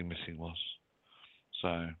something missing was.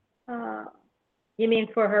 So. You mean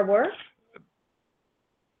for her work?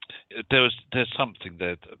 There's something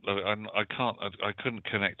there. I couldn't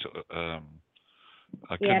connect. I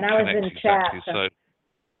couldn't and I was connect in exactly. chat. So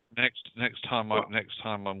next time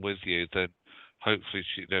I'm with you, then hopefully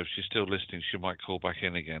if she's still listening, she might call back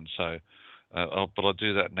in again. So, but I'll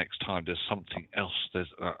do that next time. There's something else.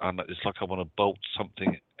 And it's like I want to bolt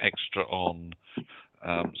something extra on.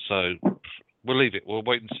 So we'll leave it. We'll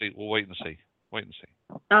wait and see.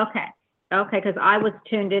 Okay, because I was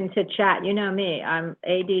tuned into chat. You know me, I'm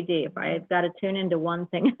ADD. If I've got to tune into one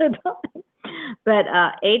thing at a time. But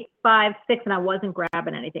 856, and I wasn't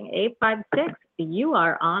grabbing anything. 856, you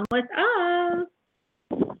are on with us.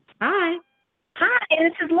 Hi. Hi,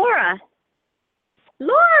 this is Laura.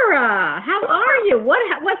 Laura, how are you?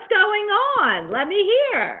 What's going on? Let me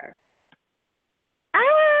hear.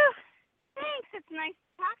 Thanks. It's nice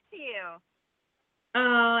to talk to you.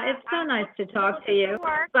 It's so nice to talk to you.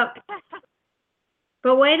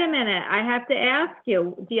 But wait a minute. I have to ask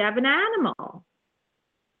you, do you have an animal?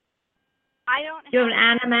 I don't. Do you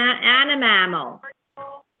have an animal?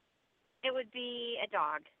 It would be a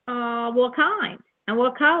dog. What kind? And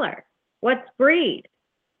what color? What breed?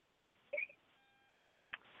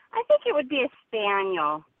 I think it would be a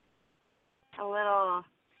spaniel. A little.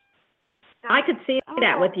 I could see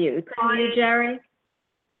that with you. Couldn't you, Jerry?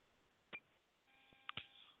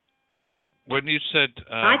 When you said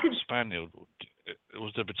spaniel,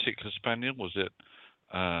 was there a particular spaniel? Was it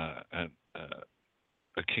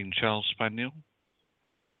a King Charles spaniel?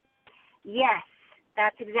 Yes,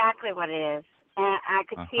 that's exactly what it is. And I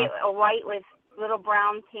could see it, a white with little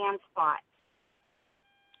brown tan spots.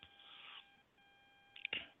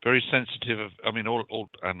 Very sensitive. I mean, all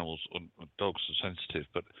animals, dogs are sensitive,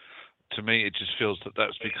 but to me, it just feels that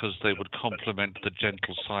that's because they would complement the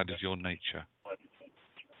gentle side of your nature.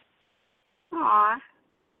 Aw,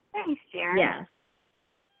 thanks, Jerry. Yeah.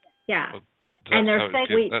 Yeah. Well, and they're so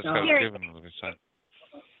sweet. That's how it's given.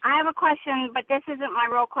 I have a question, but this isn't my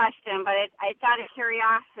real question, but it's out of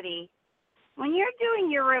curiosity. When you're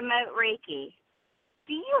doing your remote Reiki,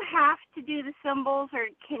 do you have to do the symbols, or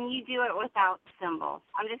can you do it without symbols?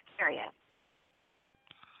 I'm just curious.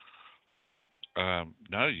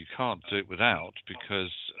 No, you can't do it without,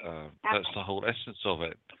 because that's the whole essence of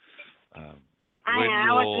it.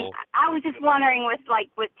 I was just wondering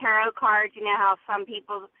with tarot cards, you know how some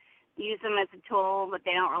people use them as a tool, but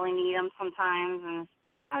they don't really need them sometimes, and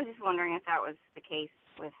I was just wondering if that was the case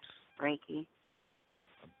with Reiki.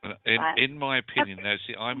 In my opinion, now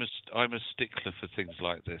see, I'm a stickler for things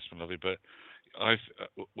like this, my lovely. But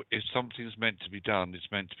if something's meant to be done, it's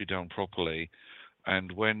meant to be done properly.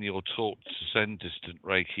 And when you're taught to send distant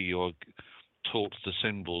Reiki, you're taught the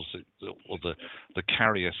symbols, or the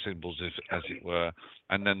carrier symbols, as it were,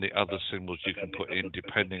 and then the other symbols you can put in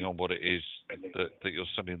depending on what it is that you're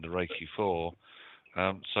sending the Reiki for.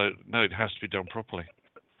 So no, it has to be done properly.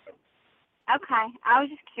 Okay, I was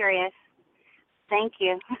just curious. Thank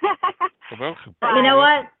you. You're welcome. You know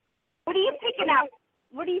what? What are you picking up?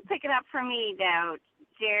 What are you picking up for me, though,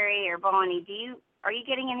 Jerry or Bonnie? Are you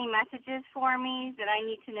getting any messages for me that I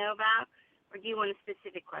need to know about, or do you want a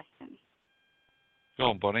specific question? Go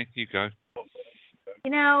on, Bonnie. You go.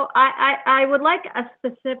 You know, I would like a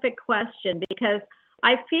specific question, because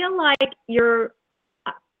I feel like this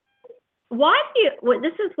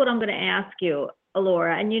is what I'm going to ask you,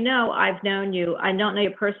 Laura, and you know I've known you. I don't know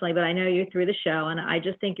you personally, but I know you through the show, and I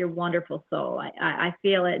just think you're a wonderful soul. I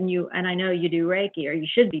feel it, and I know you do Reiki, or you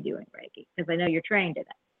should be doing Reiki, because I know you're trained in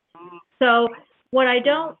it. So what I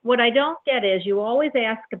don't get is, you always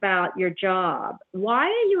ask about your job. Why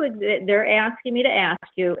are you? They're asking me to ask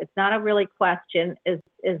you. It's not a really question. Is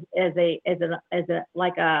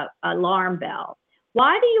like a alarm bell.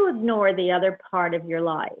 Why do you ignore the other part of your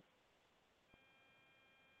life?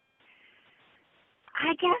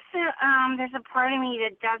 I guess there's a part of me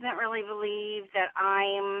that doesn't really believe that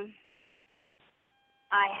I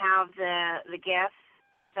have the gifts.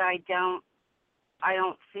 That I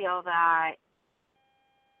don't feel that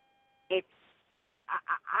it's.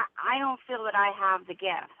 I don't feel that I have the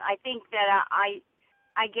gifts. I think that I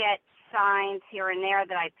get signs here and there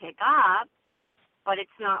that I pick up, but it's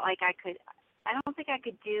not like I could. I don't think I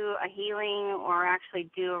could do a healing or actually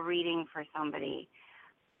do a reading for somebody.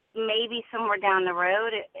 Maybe somewhere down the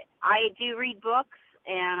road. I do read books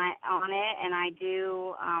and I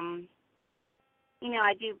do,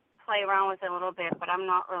 I do play around with it a little bit, but I'm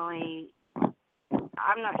not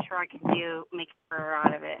sure I could make a career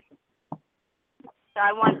out of it. So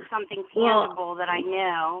I want something tangible that I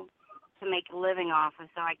know to make a living off of,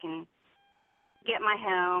 so I can get my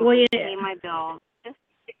home, pay my bills.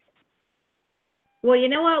 Well, you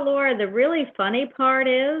know what, Laura, the really funny part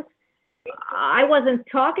is, I wasn't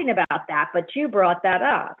talking about that, but you brought that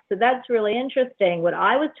up. So that's really interesting. What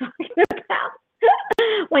I was talking about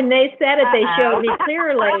When they said it, they showed me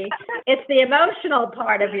clearly it's the emotional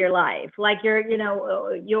part of your life, like your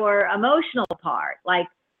emotional part. Like,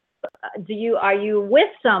 are you with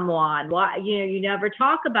someone? Why, you never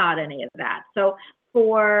talk about any of that. So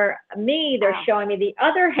for me, they're showing me the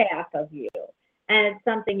other half of you, and it's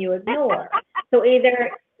something you ignore.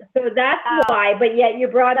 So that's why, but yet you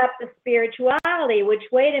brought up the spirituality, which,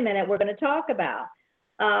 wait a minute, we're going to talk about.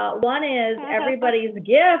 One is everybody's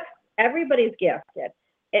gifted.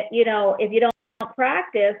 If you don't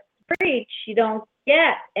practice, preach, you don't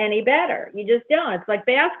get any better. You just don't. It's like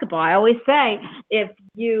basketball. I always say,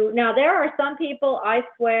 now there are some people, I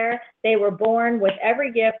swear, they were born with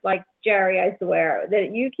every gift, like Jerry, I swear,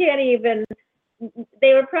 that you can't even,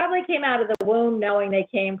 they would probably came out of the womb knowing they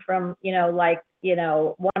came from,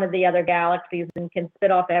 one of the other galaxies and can spit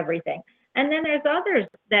off everything. And then there's others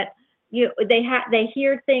that they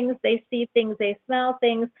hear things, they see things, they smell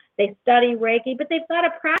things, they study Reiki, but they've got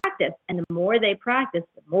to practice. And the more they practice,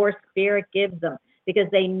 the more spirit gives them, because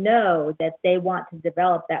they know that they want to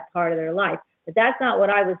develop that part of their life. But that's not what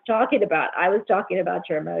I was talking about. I was talking about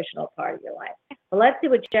your emotional part of your life. Well, let's see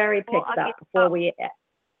what Jerry picks up before we.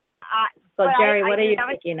 So Jerry, what are you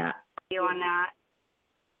picking up? On that.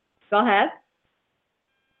 Go ahead.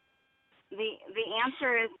 The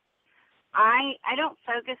answer is, I don't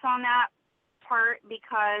focus on that part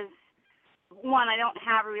because, one, I don't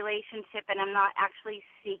have a relationship and I'm not actually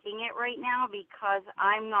seeking it right now because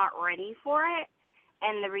I'm not ready for it.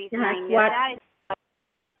 And the reason I know that is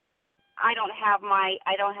I don't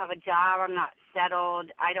have a job, I'm not settled,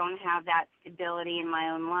 I don't have that stability in my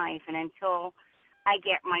own life. And until I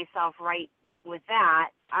get myself right with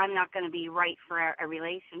that, I'm not going to be right for a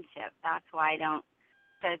relationship. That's why I don't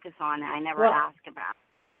focus on it. I never ask about it.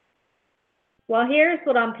 Well, here's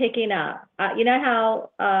what I'm picking up. You know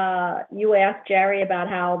how you asked Jerry about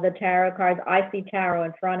how the tarot cards, I see tarot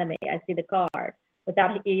in front of me. I see the card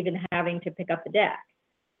without even having to pick up the deck.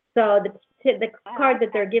 So the card that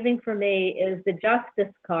they're giving for me is the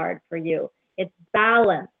Justice card for you. It's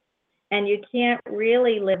balance. And you can't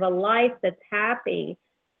really live a life that's happy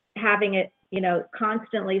having it,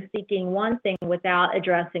 constantly seeking one thing without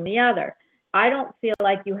addressing the other. I don't feel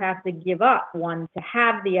like you have to give up one to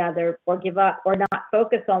have the other, or give up or not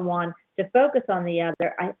focus on one to focus on the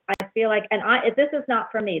other. I feel like, and this is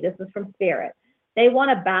not from me, this is from Spirit. They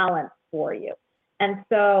want a balance for you. And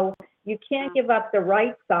so you can't give up the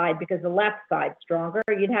right side because the left side's stronger.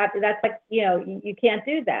 That's like, you can't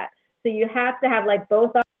do that. So you have to have, like,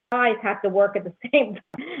 both eyes have to work at the same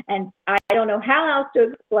time. And I don't know how else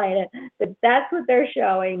to explain it, but that's what they're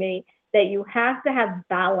showing me, that you have to have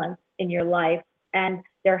balance in your life, and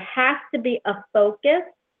there has to be a focus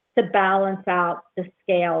to balance out the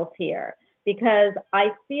scales here. Because I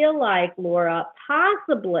feel like, Laura,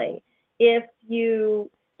 possibly if you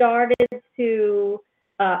started to,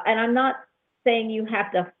 and I'm not saying you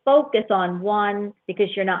have to focus on one because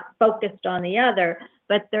you're not focused on the other,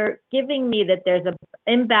 but they're giving me that there's an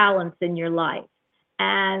imbalance in your life.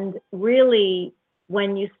 And really,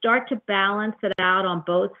 when you start to balance it out on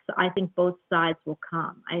both, I think both sides will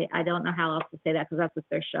come. I don't know how else to say that because that's what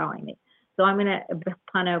they're showing me. So I'm going to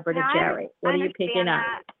punt over to Jerry. What are you picking up?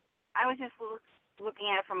 I was just looking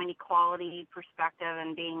at it from an equality perspective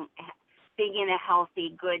and being in a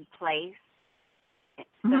healthy, good place,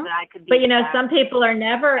 so that I could be. But some people are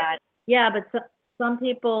never. But some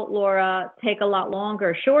people, Laura, take a lot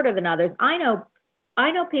longer, shorter than others. I know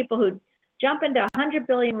people who jump into 100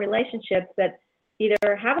 billion relationships that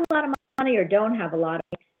either have a lot of money or don't have a lot of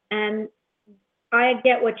money. And I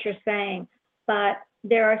get what you're saying, but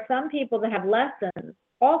there are some people that have lessons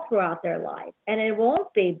all throughout their life, and it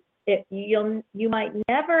won't be, you might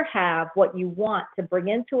never have what you want to bring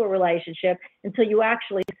into a relationship until you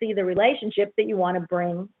actually see the relationship that you want to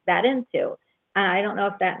bring that into. And I don't know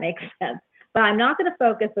if that makes sense, but I'm not going to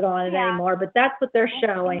focus on it anymore, but that's what they're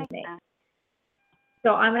showing me.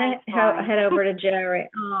 So I'm going to head over to Jerry.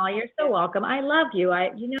 Oh, you're so welcome. I love you.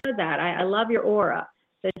 You know that. I love your aura.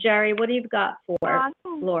 So Jerry, what do you got for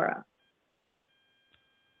Laura?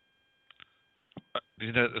 As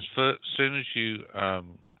soon as you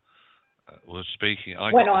were speaking,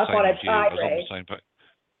 I got the same as you. I was on the same page.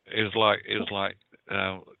 It was like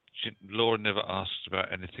Laura never asked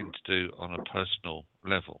about anything to do on a personal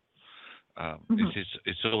level.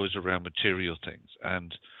 It's always around material things,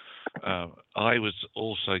 and I was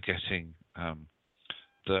also getting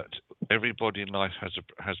that everybody in life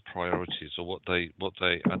has priorities, or what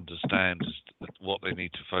they understand as what they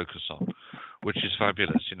need to focus on, which is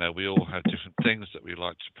fabulous. We all have different things that we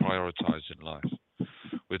like to prioritize in life.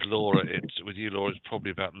 With you, Laura, it's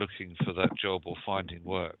probably about looking for that job or finding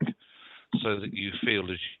work so that you feel,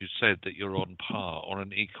 as you said, that you're on par, on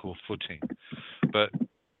an equal footing. But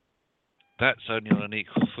that's only on an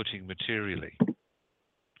equal footing materially.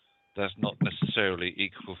 That's not necessarily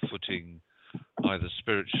equal footing either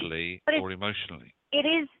spiritually or emotionally. It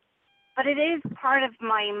is, but it is part of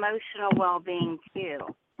my emotional well-being too.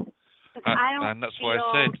 And that's why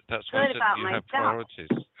I said you have priorities.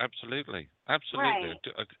 Absolutely. Right.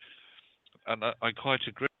 And I quite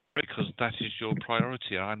agree, because that is your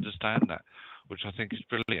priority. I understand that, which I think is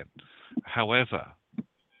brilliant. However,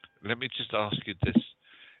 let me just ask you this: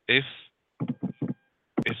 if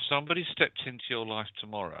somebody stepped into your life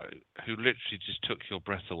tomorrow who literally just took your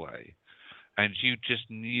breath away, and you just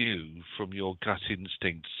knew from your gut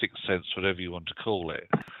instinct, sixth sense, whatever you want to call it,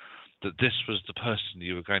 that this was the person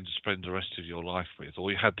you were going to spend the rest of your life with,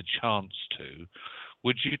 or you had the chance to,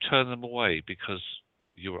 would you turn them away because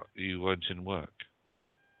you weren't in work?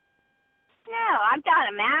 No, I'm not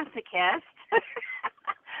a masochist.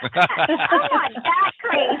 I'm not that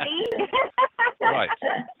crazy. Right.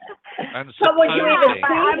 And But would you even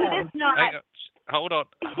I'm just not. Hold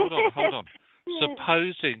on.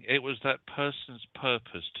 Supposing it was that person's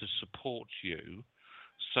purpose to support you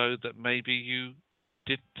so that maybe you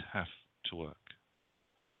didn't have to work.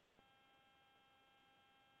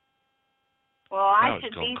 Well, I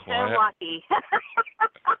should be so lucky.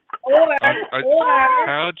 or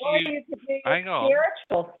how do you hang on?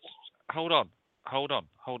 Spiritual. Hold on.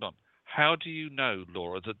 How do you know,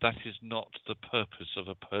 Laura, that is not the purpose of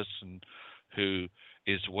a person who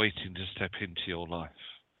is waiting to step into your life?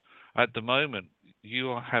 At the moment, you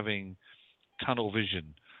are having tunnel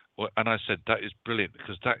vision. And I said that is brilliant,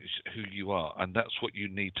 because that is who you are, and that's what you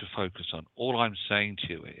need to focus on. All I'm saying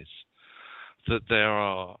to you is that there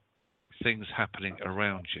are things happening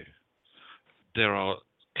around you. There are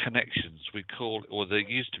connections we call, or they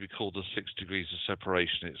used to be called, the 6 degrees of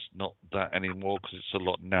separation. It's not that anymore, because it's a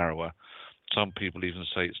lot narrower. Some people even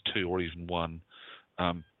say it's 2 or even 1.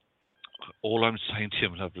 All I'm saying to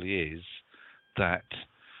you, lovely, is that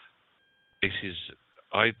it is.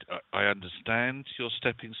 I understand your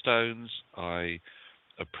stepping stones. I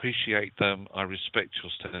appreciate them. I respect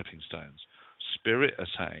your stepping stones. Spirit are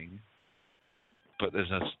saying, but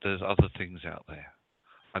there's other things out there,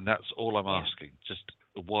 and that's all I'm asking. Just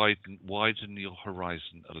widen your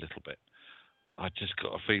horizon a little bit. I just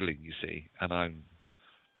got a feeling, you see, and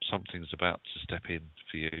something's about to step in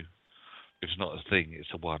for you. It's not a thing;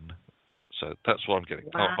 it's a one. So that's what I'm getting.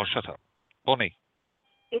 Wow. I'll shut up, Bonnie.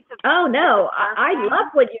 Oh no, I love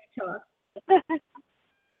what you talk.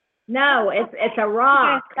 No, it's a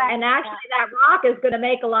rock, and actually that rock is going to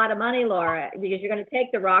make a lot of money, Laura, because you're going to take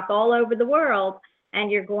the rock all over the world, and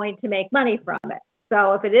you're going to make money from it.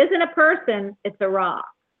 So if it isn't a person, it's a rock.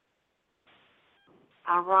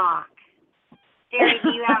 A rock. Jerry,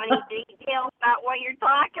 do you have any details about what you're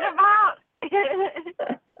talking about?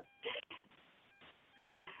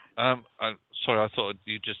 I'm sorry. I thought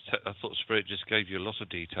Spirit just gave you a lot of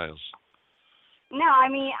details. No, I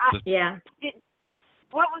mean, yeah.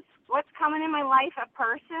 What's coming in my life? A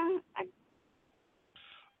person?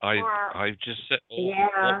 I've just said.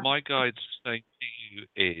 What my guides are saying to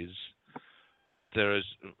you is,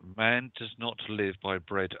 man does not live by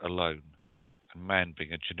bread alone, and man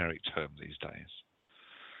being a generic term these days.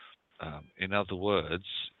 In other words,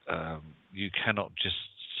 you cannot just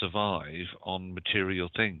survive on material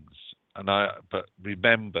things. But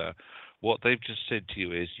remember, what they've just said to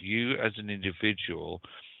you is, you as an individual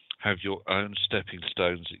have your own stepping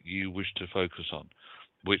stones that you wish to focus on,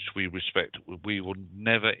 which we respect. We will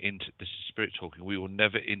never this is Spirit talking. We will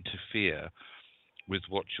never interfere with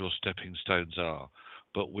what your stepping stones are,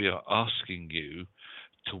 but we are asking you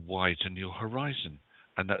to widen your horizon,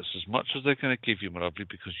 and that's as much as they're going to give you, my lovely,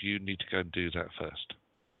 because you need to go and do that first.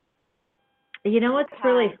 You know what's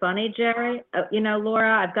really funny, Jerry?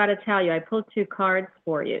 Laura, I've got to tell you, I pulled 2 cards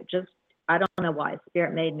for you. I don't know why.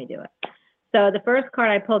 Spirit made me do it. So the first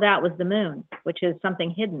card I pulled out was the moon, which is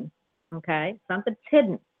something hidden, okay? Something's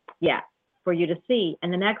hidden yet for you to see.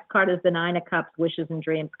 And the next card is the 9 of Cups, wishes and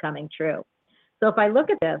dreams coming true. So if I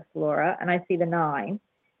look at this, Laura, and I see the 9,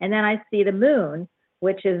 and then I see the moon,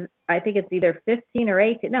 which is, I think it's either 15 or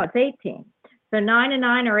 18. No, it's 18. So 9 and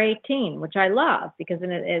 9 are 18, which I love because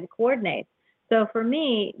it coordinates. So for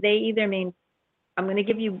me, they either mean, I'm going to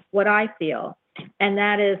give you what I feel, and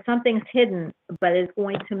that is something's hidden, but it's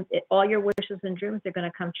going to, all your wishes and dreams are going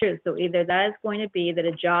to come true. So either that is going to be that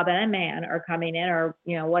a job and a man are coming in, or,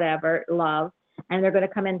 whatever, love, and they're going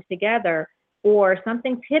to come in together, or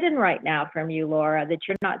something's hidden right now from you, Laura, that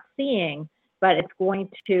you're not seeing, but it's going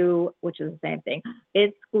to, which is the same thing,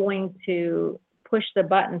 it's going to push the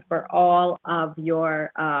button for all of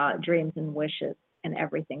your dreams and wishes, and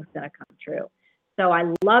everything's going to come true. So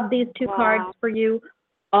I love these two cards for you.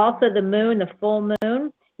 Also, the moon, the full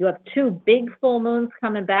moon. You have two big full moons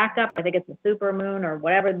coming back up. I think it's a super moon or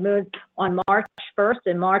whatever the moon on March 1st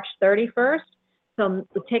and March 31st. So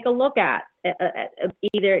take a look at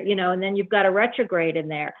either, and then you've got a retrograde in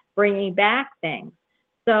there, bringing back things.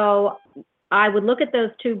 So I would look at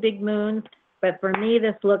those two big moons, but for me,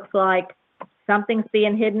 this looks like something's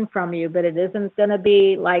being hidden from you, but it isn't going to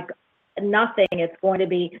be like nothing. It's going to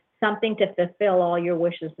be something to fulfill all your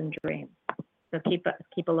wishes and dreams. So keep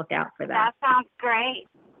a lookout for that. That sounds great.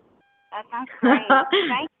 That sounds great.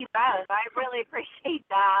 Thank you both. I really appreciate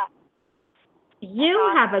that.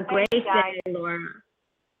 You have a great day, Laura.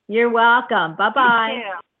 You're welcome. Bye-bye.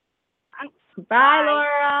 Bye,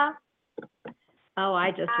 Laura. Oh,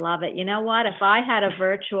 I just love it. You know what? If I had a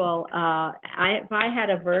virtual,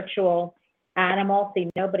 animal, see,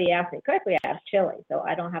 nobody asked me. Of course, we have chili, so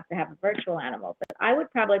I don't have to have a virtual animal. But I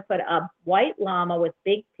would probably put a white llama with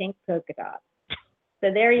big pink polka dots.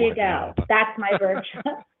 So there you go. That's my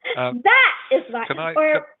virtual. That is my.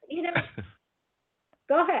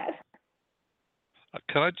 Go ahead.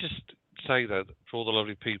 Can I just say that for all the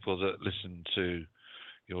lovely people that listen to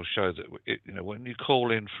your show, that when you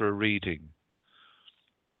call in for a reading,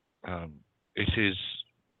 it is,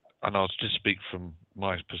 and I'll just speak from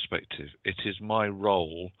my perspective, it is my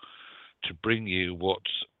role to bring you what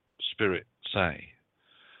spirit say,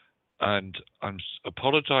 and I'm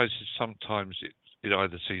apologise if sometimes it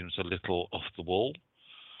either seems a little off the wall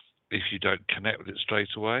if you don't connect with it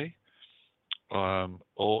straight away,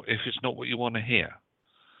 or if it's not what you want to hear.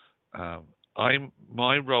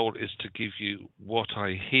 My role is to give you what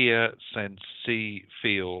I hear, sense, see,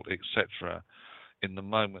 feel, etc. in the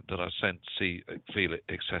moment that I sense, see, feel it,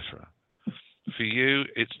 etc. For you,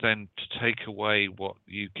 it's then to take away what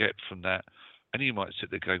you get from that, and you might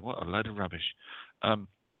sit there going, "What a load of rubbish."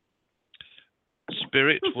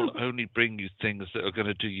 Spirit will only bring you things that are going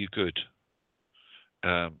to do you good,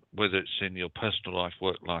 whether it's in your personal life,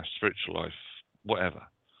 work life, spiritual life, whatever,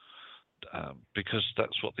 because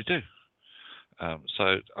that's what they do.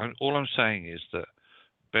 All I'm saying is that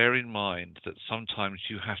bear in mind that sometimes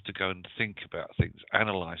you have to go and think about things,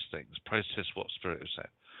 analyze things, process what spirit has said.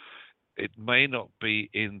 It may not be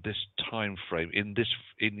in this time frame, in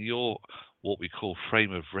your what we call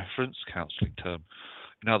frame of reference, counselling term.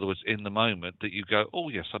 In other words, in the moment that you go, "Oh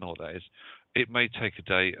yes, I know what that is." It may take a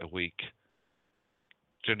day, a week.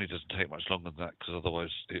 Generally, doesn't take much longer than that, because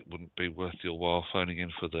otherwise it wouldn't be worth your while phoning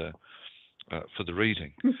in for the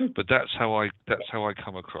reading. But that's how I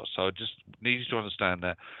come across. So I just need you to understand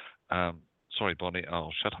that. Sorry, Bonnie,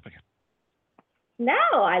 I'll shut up again. No,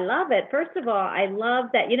 I love it. First of all, I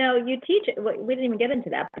love that, you teach, we didn't even get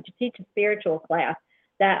into that, but you teach a spiritual class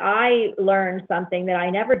that I learned something that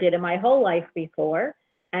I never did in my whole life before.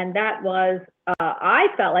 And that was, I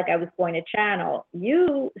felt like I was going to channel.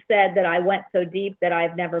 You said that I went so deep that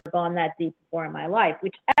I've never gone that deep before in my life.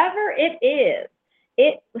 Whichever it is,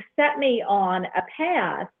 it set me on a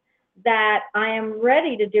path that I am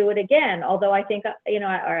ready to do it again. Although I think,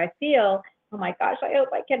 I feel, oh my gosh, I hope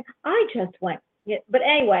I can. I just went. But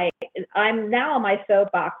anyway, I'm now on my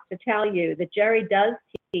soapbox to tell you that Jerry does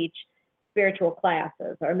teach spiritual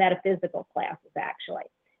classes, or metaphysical classes, actually.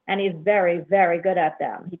 And he's very, very good at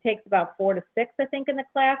them. He takes about 4 to 6, I think, in the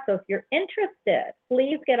class. So if you're interested,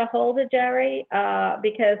 please get a hold of Jerry,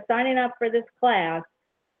 because signing up for this class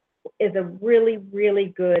is a really, really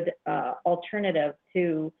good alternative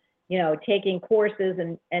to, taking courses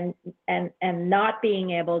and not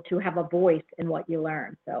being able to have a voice in what you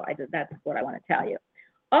learn. So that's what I want to tell you.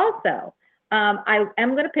 Also, I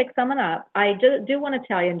am going to pick someone up. I do want to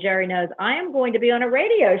tell you, and Jerry knows, I am going to be on a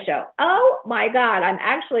radio show. Oh my God, I'm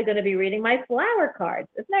actually going to be reading my flower cards.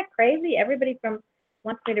 Isn't that crazy? Everybody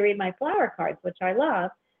wants me to read my flower cards, which I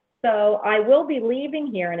love. So I will be leaving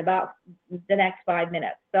here in about the next 5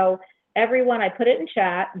 minutes. So everyone, I put it in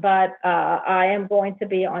chat, but I am going to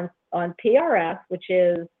be on PRS, which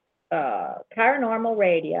is Paranormal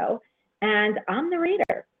Radio, and I'm the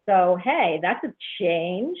reader. So, hey, that's a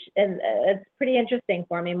change, and it's pretty interesting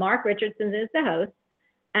for me. Mark Richardson is the host,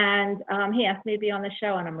 and he asked me to be on the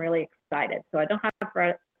show, and I'm really excited. So I don't have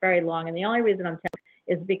for very long, and the only reason I'm telling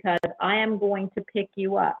you is because I am going to pick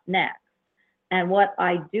you up next. And what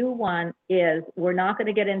I do want is, we're not going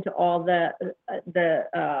to get into all the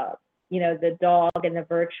dog and the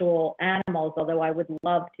virtual animals, although I would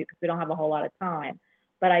love to, because we don't have a whole lot of time.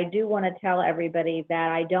 But I do want to tell everybody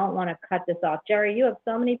that I don't want to cut this off. Jerry, you have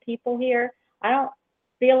so many people here. I don't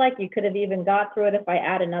feel like you could have even got through it if I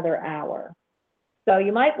add another hour. So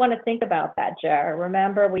you might want to think about that, Jer.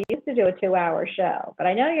 Remember, we used to do a 2-hour show, but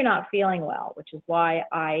I know you're not feeling well, which is why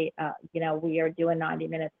we are doing 90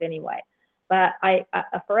 minutes anyway. But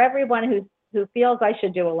for everyone who feels I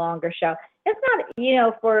should do a longer show, it's not,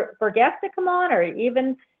 for guests to come on or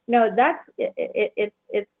even, that's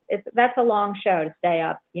a long show to stay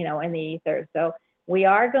up, in the ether. So we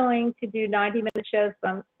are going to do 90-minute shows. So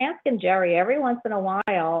I'm asking Jerry every once in a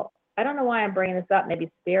while. I don't know why I'm bringing this up.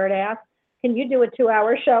 Maybe Spirit asked, can you do a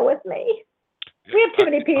 2-hour show with me? We have too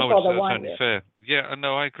many people that want it. Fair. Yeah,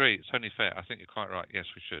 no, I agree. It's only fair. I think you're quite right. Yes,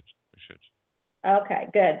 we should. Okay,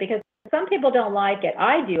 good. Because some people don't like it.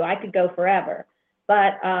 I do. I could go forever.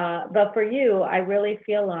 But for you, I really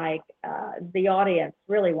feel like the audience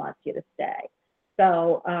really wants you to stay.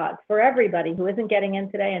 So for everybody who isn't getting in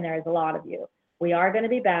today, and there's a lot of you, we are going to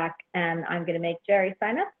be back, and I'm going to make Jerry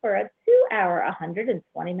sign up for a 2-hour,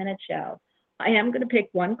 120-minute show. I am going to pick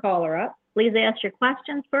one caller up. Please ask your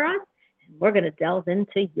questions for us. We're going to delve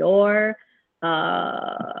into your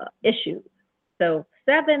issues. So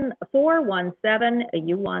 7417,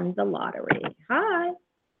 you won the lottery. Hi.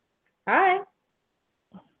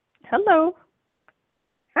 Hello.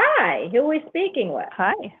 Hi. Who are we speaking with?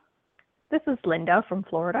 Hi. This is Linda from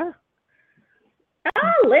Florida.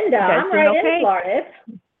 Oh, Linda. I'm right in Florida.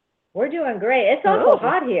 We're doing great. It's also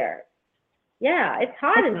hot here. Yeah, it's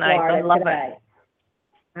hot in Florida I love today. It.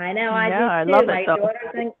 I know. I do I too. love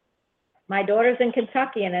My daughter's in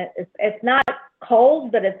Kentucky, and it's not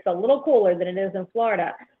cold, but it's a little cooler than it is in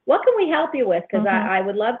Florida. What can we help you with? Because I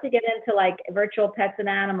would love to get into like virtual pets and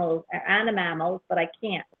animals, but I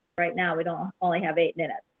can't right now. We don't only have 8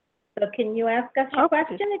 minutes. So can you ask us a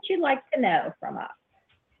question that you'd like to know from us?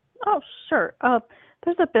 Oh, sure.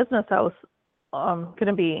 There's a business I was going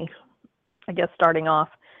to be, I guess, starting off,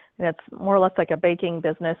 and it's more or less like a baking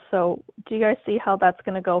business. So do you guys see how that's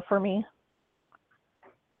going to go for me?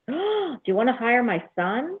 Do you want to hire my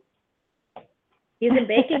son? He's in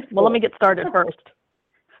baking school. Well, let me get started first.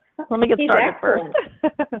 I mean, he's coming for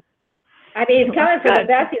the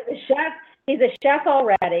best. He's a chef. He's a chef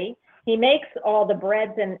already. He makes all the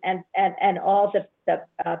breads and all the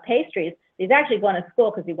pastries. He's actually going to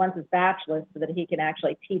school because he wants his bachelor's so that he can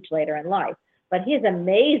actually teach later in life. But he's an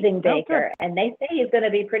amazing baker, and they say he's going to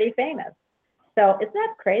be pretty famous. So isn't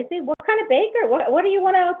that crazy? What kind of baker? What do you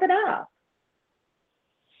want to open up?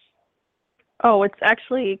 Oh, it's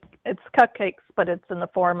cupcakes, but it's in the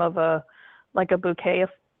form of a bouquet of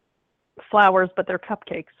flowers, but they're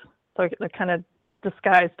cupcakes. So they're kind of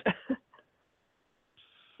disguised.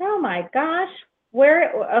 Oh my gosh.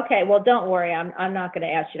 Okay, well, don't worry. I'm not going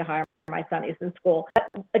to ask you to hire my son. He's in school.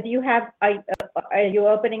 Do you have, are you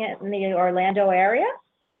opening it in the Orlando area?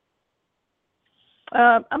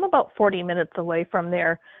 I'm about 40 minutes away from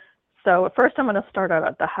there. So at first I'm going to start out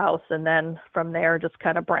at the house, and then from there just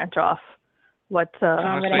kind of branch off what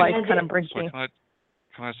life kind of brings me. Can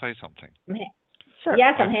I say something? Sure.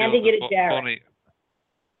 Yes, I'm handing you to Jared.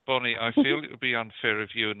 Bonnie, I feel it would be unfair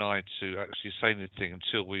of you and I to actually say anything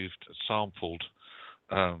until we've sampled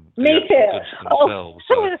the goods themselves.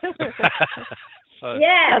 So,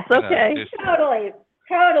 yeah, that's okay.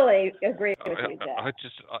 Totally agree with you, Jared.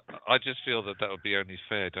 I just feel that would be only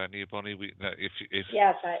fair, don't you, Bonnie? If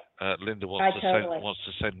Linda wants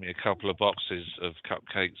to send me a couple of boxes of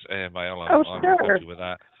cupcakes airmail, I'm happy with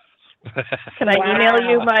that. Can I email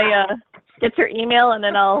you get your email and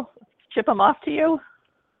then I'll ship them off to you?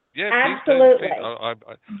 Yeah, absolutely.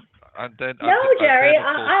 Jerry,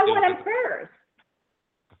 I want them first.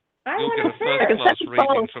 You'll get a first-class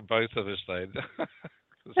reading from both of us then.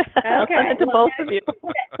 Okay. Send it to both of you.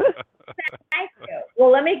 Thank you.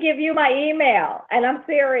 Well, let me give you my email, and I'm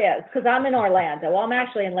serious because I'm in Orlando. Well, I'm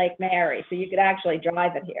actually in Lake Mary, so you could actually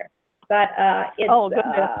drive it here. But it's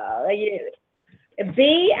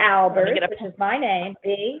B. Albers, which is my name.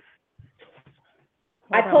 B.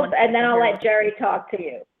 And then I'll let Jerry talk to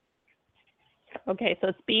you. Okay, so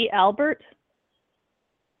it's B. Albert.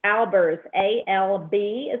 Albers,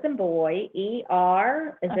 A-L-B as in boy,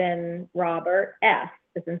 E-R as in Robert, S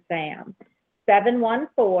as in Sam,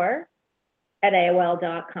 714 at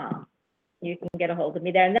AOL.com. You can get a hold of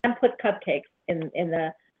me there, and then put cupcakes in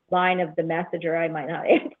the line of the messenger I might not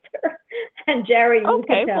answer. And Jerry, you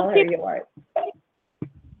can tell her yours.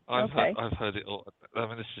 I've heard it all. I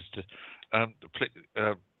mean, this is just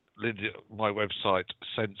Linda, my website,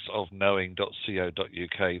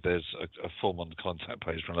 senseofknowing.co.uk. There's a form on the contact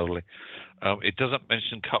page, lovely. It doesn't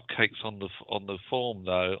mention cupcakes on the form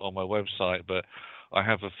though on my website, but I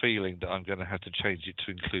have a feeling that I'm going to have to change it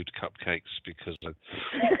to include cupcakes because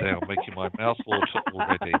they are making my mouth water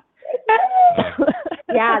already.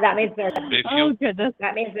 Yeah, that means they're good. Goodness.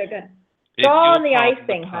 That means they're good. It's all in the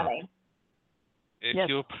icing, honey.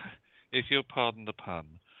 If you'll pardon the pun,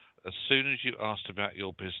 as soon as you asked about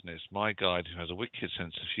your business, my guide, who has a wicked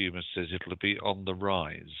sense of humour, says it'll be on the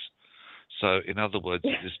rise. So, in other words,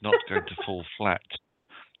 it's not going to fall flat,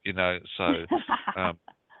 So,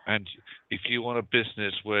 and if you want a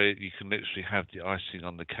business where you can literally have the icing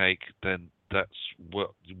on the cake, then that's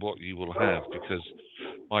what you will have, because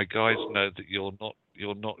my guides know that you're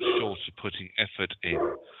not short of putting effort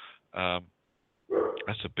in.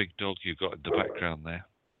 That's a big dog you got in the background there.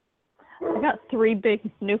 I got 3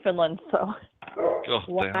 big Newfoundlands, so. God,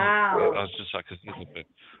 wow. I was just like a little bit.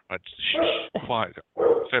 Right, shh, quiet,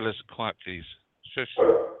 fellas, quiet, please. Shush.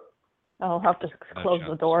 I'll have to close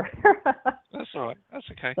the door. That's all right. That's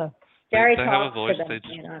okay. So, they have a voice. They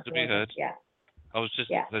just want to be heard. Yeah. I was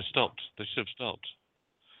just. Yeah. They stopped. They should have stopped.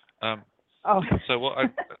 So what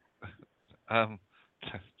I.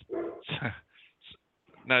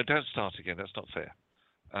 No, don't start again. That's not fair.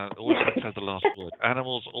 Always have to have the last word.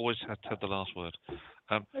 Animals always have to have the last word.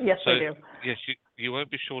 Yes, they do. Yes, you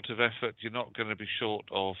won't be short of effort. You're not going to be short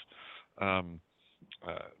of,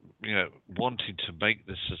 wanting to make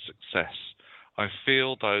this a success. I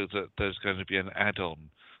feel, though, that there's going to be an add-on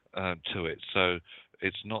to it. So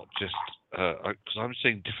it's not just because I'm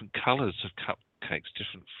seeing different colours of cupcakes,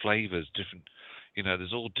 different flavours, different.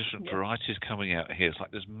 There's all different varieties coming out here. It's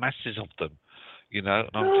like there's masses of them. And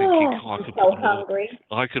I'm thinking, I could put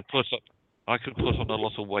on a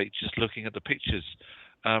lot of weight just looking at the pictures.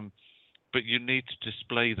 But you need to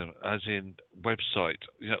display them, as in website,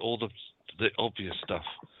 all the obvious stuff.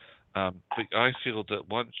 But I feel that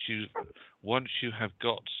once you have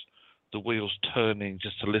got the wheels turning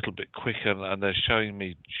just a little bit quicker, and they're showing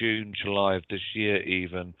me June, July of this year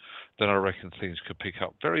even, then I reckon things could pick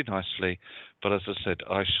up very nicely. But as I said,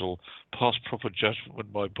 I shall pass proper judgment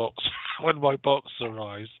when my box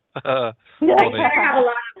arrives. By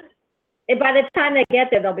the time they get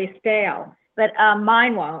there, they'll be stale. But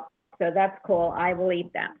mine won't, so that's cool. I will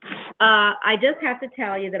eat them. I just have to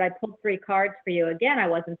tell you that I pulled 3 cards for you. Again, I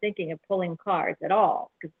wasn't thinking of pulling cards at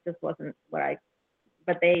all, because this wasn't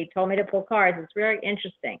but they told me to pull cards. It's very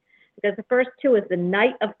interesting, because the first 2 is the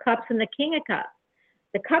Knight of Cups and the King of Cups.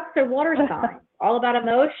 The cups are water signs, all about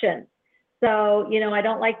emotion. So, I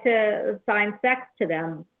don't like to assign sex to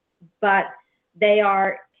them, but they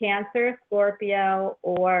are Cancer, Scorpio,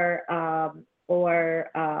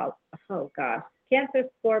 Cancer,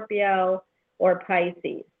 Scorpio, or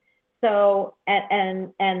Pisces. So,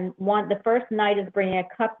 and the first Knight is bringing a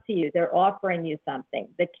cup to you. They're offering you something.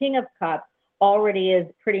 The King of Cups already is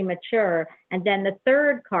pretty mature. And then the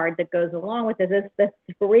third card that goes along with it is the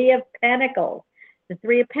 3 of Pentacles. The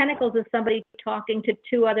 3 of Pentacles is somebody talking to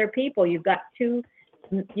 2 other people. You've got a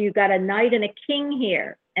Knight and a King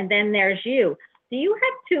here, and then there's you. Do you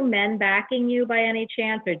have 2 men backing you by any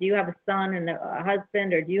chance, or do you have a son and a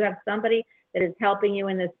husband, or do you have somebody that is helping you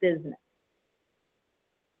in this business?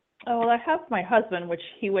 Oh, well, I have my husband, which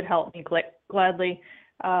he would help me gladly.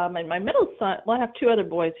 And my middle son, I have 2 other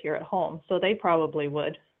boys here at home, so they probably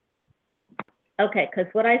would. Okay, because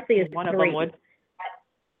what I see is one 3. of them would.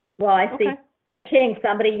 Well, I see King,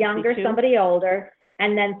 somebody younger, somebody older,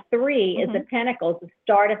 and then 3 is the Pentacles, the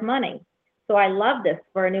start of money. So I love this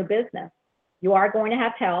for a new business. You are going to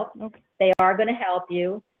have help. Okay. They are going to help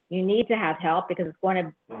you. You need to have help because it's going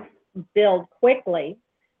to build quicker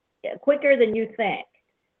than you think.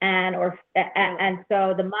 And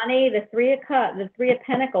so the money, the 3 of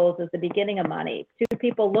Pentacles is the beginning of money. 2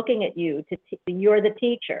 people looking at you. You're the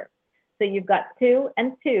teacher. So you've got 2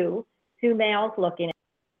 and 2 males looking at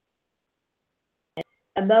you.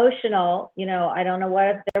 Emotional, I don't know what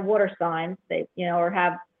if they're water signs, they, or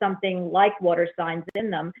have something like water signs in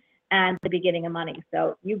them, and the beginning of money.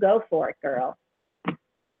 So you go for it, girl.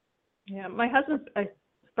 Yeah, my husband, if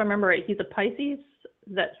I remember right, he's a Pisces.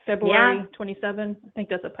 Is that February 27? I think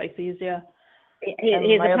that's a Pisces, yeah.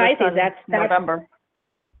 He's a Pisces. That's November.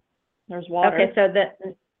 There's water. Okay, so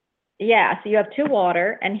so you have 2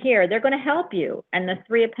 water, and here they're going to help you. And the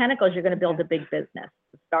 3 of Pentacles, you're going to build a big business,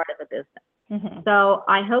 the start of a business. Mm-hmm. So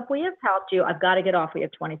I hope we have helped you. I've got to get off. We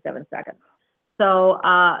have 27 seconds. So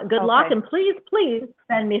good luck, and please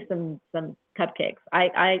send me some cupcakes.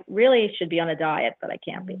 I really should be on a diet, but I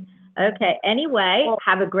can't be. Okay, anyway,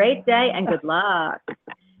 have a great day and good luck.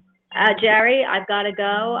 Jerry, I've got to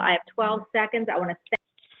go. I have 12 seconds. I want to thank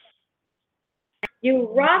you.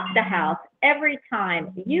 Rock the house every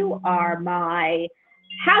time. You are my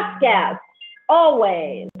house guest,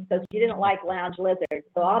 always, because you didn't like lounge lizards.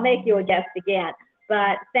 So I'll make you a guest again.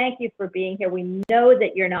 But thank you for being here. We know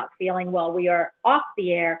that you're not feeling well. We are off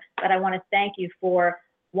the air, but I want to thank you for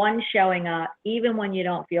one showing up even when you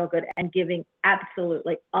don't feel good and giving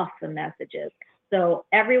absolutely awesome messages. So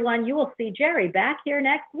everyone, you will see Jerry back here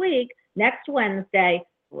next week, next Wednesday,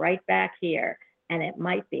 right back here. And it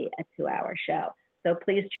might be a 2-hour show. So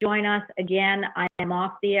please join us again. I am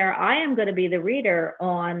off the air. I am going to be the reader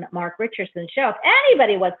on Mark Richardson's show. If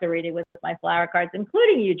anybody wants to read it with my flower cards,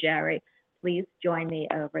 including you, Jerry, please join me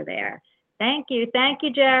over there. Thank you. Thank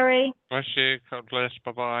you, Jerry. Bless you. God bless.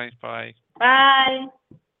 Bye-bye. Bye. Bye.